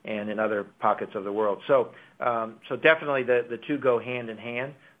in other pockets of the world. So definitely the two go hand in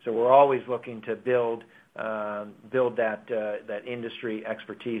hand. So we're always looking to build that industry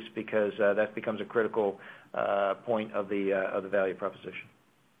expertise because that becomes a critical point of the value proposition.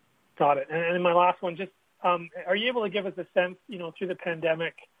 Got it. And my last one, just are you able to give us a sense, through the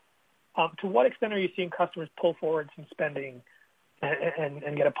pandemic, to what extent are you seeing customers pull forward some spending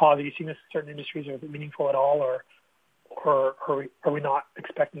and get a pause? Are you seeing this in certain industries, or is it meaningful at all, or are we not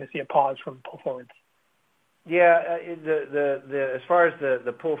expecting to see a pause from pull forwards? Yeah, as far as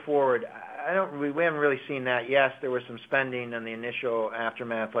the pull forward, we haven't really seen that. Yes, there was some spending in the initial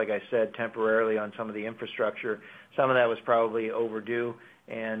aftermath, like I said, temporarily on some of the infrastructure. Some of that was probably overdue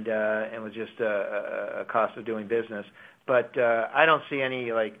and was just a cost of doing business. But I don't see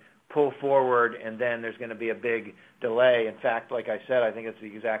any pull forward and then there's going to be a big delay. In fact, like I said, I think it's the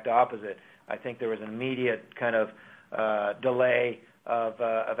exact opposite. I think there was an immediate kind of delay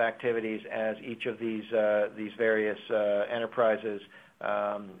of activities as each of these various enterprises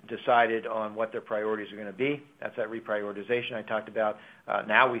decided on what their priorities are going to be. That's that reprioritization I talked about.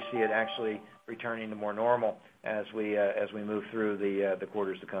 Now we see it actually returning to more normal as we move through the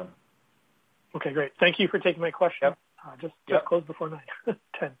quarters to come. Okay, great. Thank you for taking my question. Yep. Just close before 10.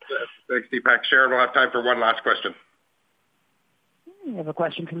 Thanks, Deepak. Sharon, we'll have time for one last question. We have a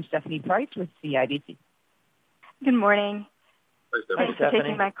question from Stephanie Price with CIBC. Good morning. Hi, Stephanie. Thanks for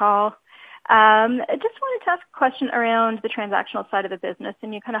taking my call. I just wanted to ask a question around the transactional side of the business,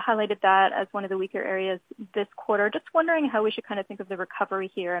 and you kind of highlighted that as one of the weaker areas this quarter. Just wondering how we should kind of think of the recovery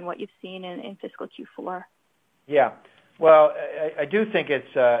here and what you've seen in fiscal Q4. Yeah. Well, I do think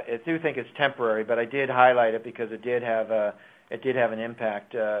it's temporary, but I did highlight it because it did have an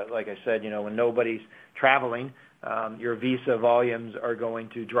impact. Like I said, when nobody's traveling, your visa volumes are going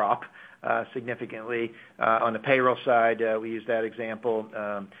to drop, significantly. On the payroll side, we use that example.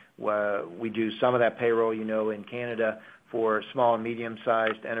 We do some of that payroll, in Canada for small and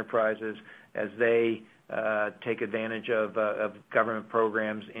medium-sized enterprises as they take advantage of government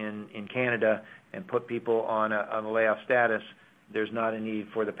programs in Canada and put people on a layoff status. There's not a need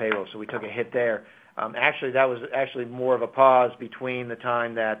for the payroll, so we took a hit there. Actually, that was actually more of a pause between the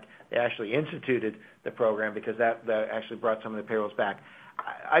time that they actually instituted the program, because that actually brought some of the payrolls back.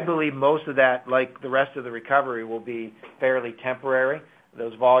 I believe most of that, like the rest of the recovery, will be fairly temporary.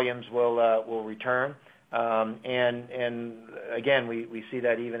 Those volumes will return, and again, we see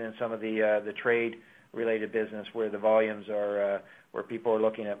that even in some of the trade-related business, where the volumes are where people are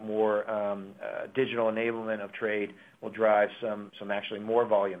looking at more digital enablement of trade will drive some actually more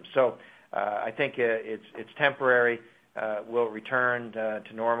volume. So I think it's temporary. Will it return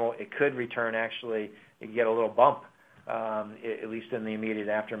to normal? It could return, actually. You can get a little bump, at least in the immediate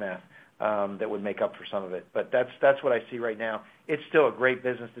aftermath, that would make up for some of it. But that's what I see right now. It's still a great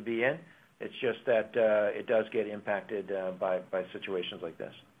business to be in. It's just that it does get impacted by situations like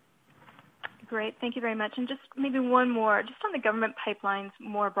this. Great. Thank you very much. And just maybe one more, just on the government pipelines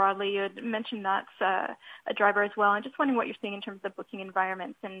more broadly, you had mentioned that's a driver as well. I'm just wondering what you're seeing in terms of booking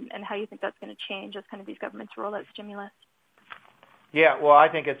environments and how you think that's going to change as kind of these governments roll out stimulus. Yeah, well, I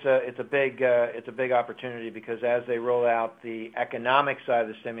think it's a big opportunity, because as they roll out the economic side of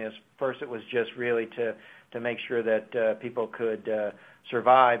the stimulus, first it was just really to make sure that people could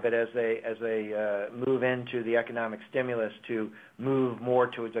survive, but as they move into the economic stimulus to move more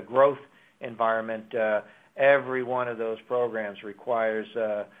towards a growth environment, every one of those programs requires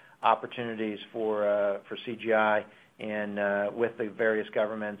opportunities for CGI and with the various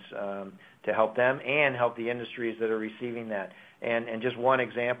governments to help them and help the industries that are receiving that. And just one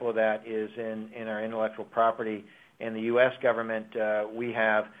example of that is in our intellectual property in the U.S. government. We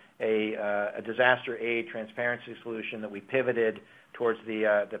have a disaster aid transparency solution that we pivoted towards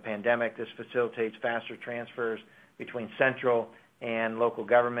the pandemic. This facilitates faster transfers between central and local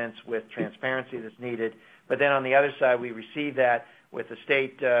governments with transparency that's needed. But then on the other side, we receive that with the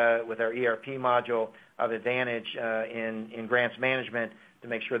state, with our ERP module of Advantage in grants management, to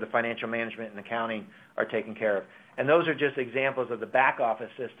make sure the financial management and accounting are taken care of. And those are just examples of the back office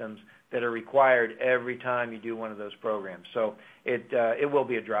systems that are required every time you do one of those programs. So it will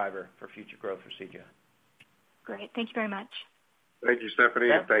be a driver for future growth for CGI. Great. Thank you very much. Thank you, Stephanie,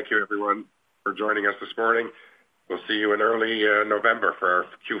 Yeah. and thank you, everyone, for joining us this morning. We'll see you in early November for our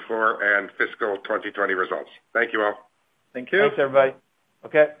Q4 and fiscal 2020 results. Thank you all. Thank you. Thanks, everybody.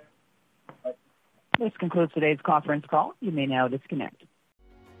 Okay. This concludes today's conference call. You may now disconnect.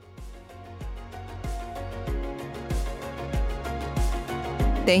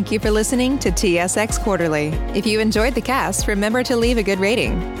 Thank you for listening to TSX Quarterly. If you enjoyed the cast, remember to leave a good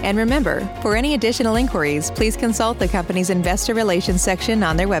rating. And remember, for any additional inquiries, please consult the company's investor relations section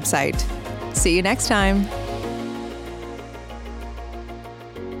on their website. See you next time.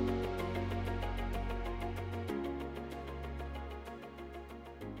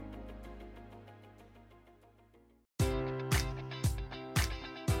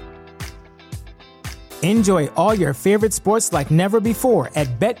 Enjoy all your favorite sports like never before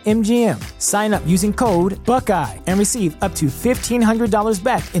at BetMGM. Sign up using code Buckeye and receive up to $1,500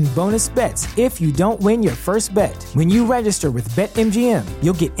 back in bonus bets if you don't win your first bet. When you register with BetMGM,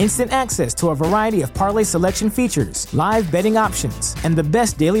 you'll get instant access to a variety of parlay selection features, live betting options, and the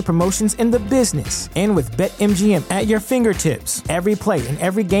best daily promotions in the business. And with BetMGM at your fingertips, every play and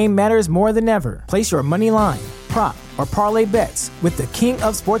every game matters more than ever. Place your money line, prop, or parlay bets with the king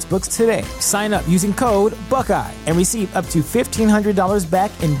of sportsbooks today. Sign up using code Buckeye and receive up to $1,500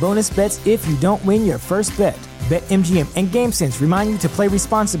 back in bonus bets if you don't win your first bet. BetMGM and GameSense remind you to play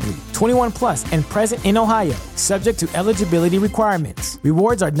responsibly. 21 plus and present in Ohio, subject to eligibility requirements.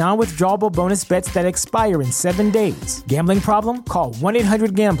 Rewards are non-withdrawable bonus bets that expire in 7 days. Gambling problem? Call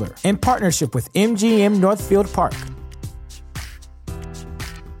 1-800-GAMBLER. In partnership with MGM Northfield Park.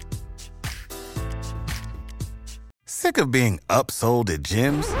 Sick of being upsold at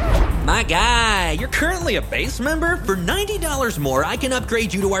gyms? My guy, you're currently a base member? For $90 more, I can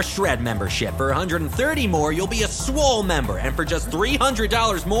upgrade you to our Shred membership. For $130 more, you'll be a Swole member. And for just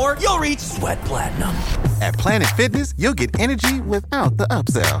 $300 more, you'll reach Sweat Platinum. At Planet Fitness, you'll get energy without the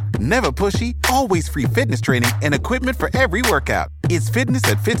upsell. Never pushy, always free fitness training and equipment for every workout. It's fitness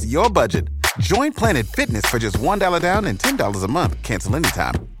that fits your budget. Join Planet Fitness for just $1 down and $10 a month. Cancel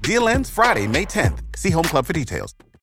anytime. Deal ends Friday, May 10th. See Home Club for details.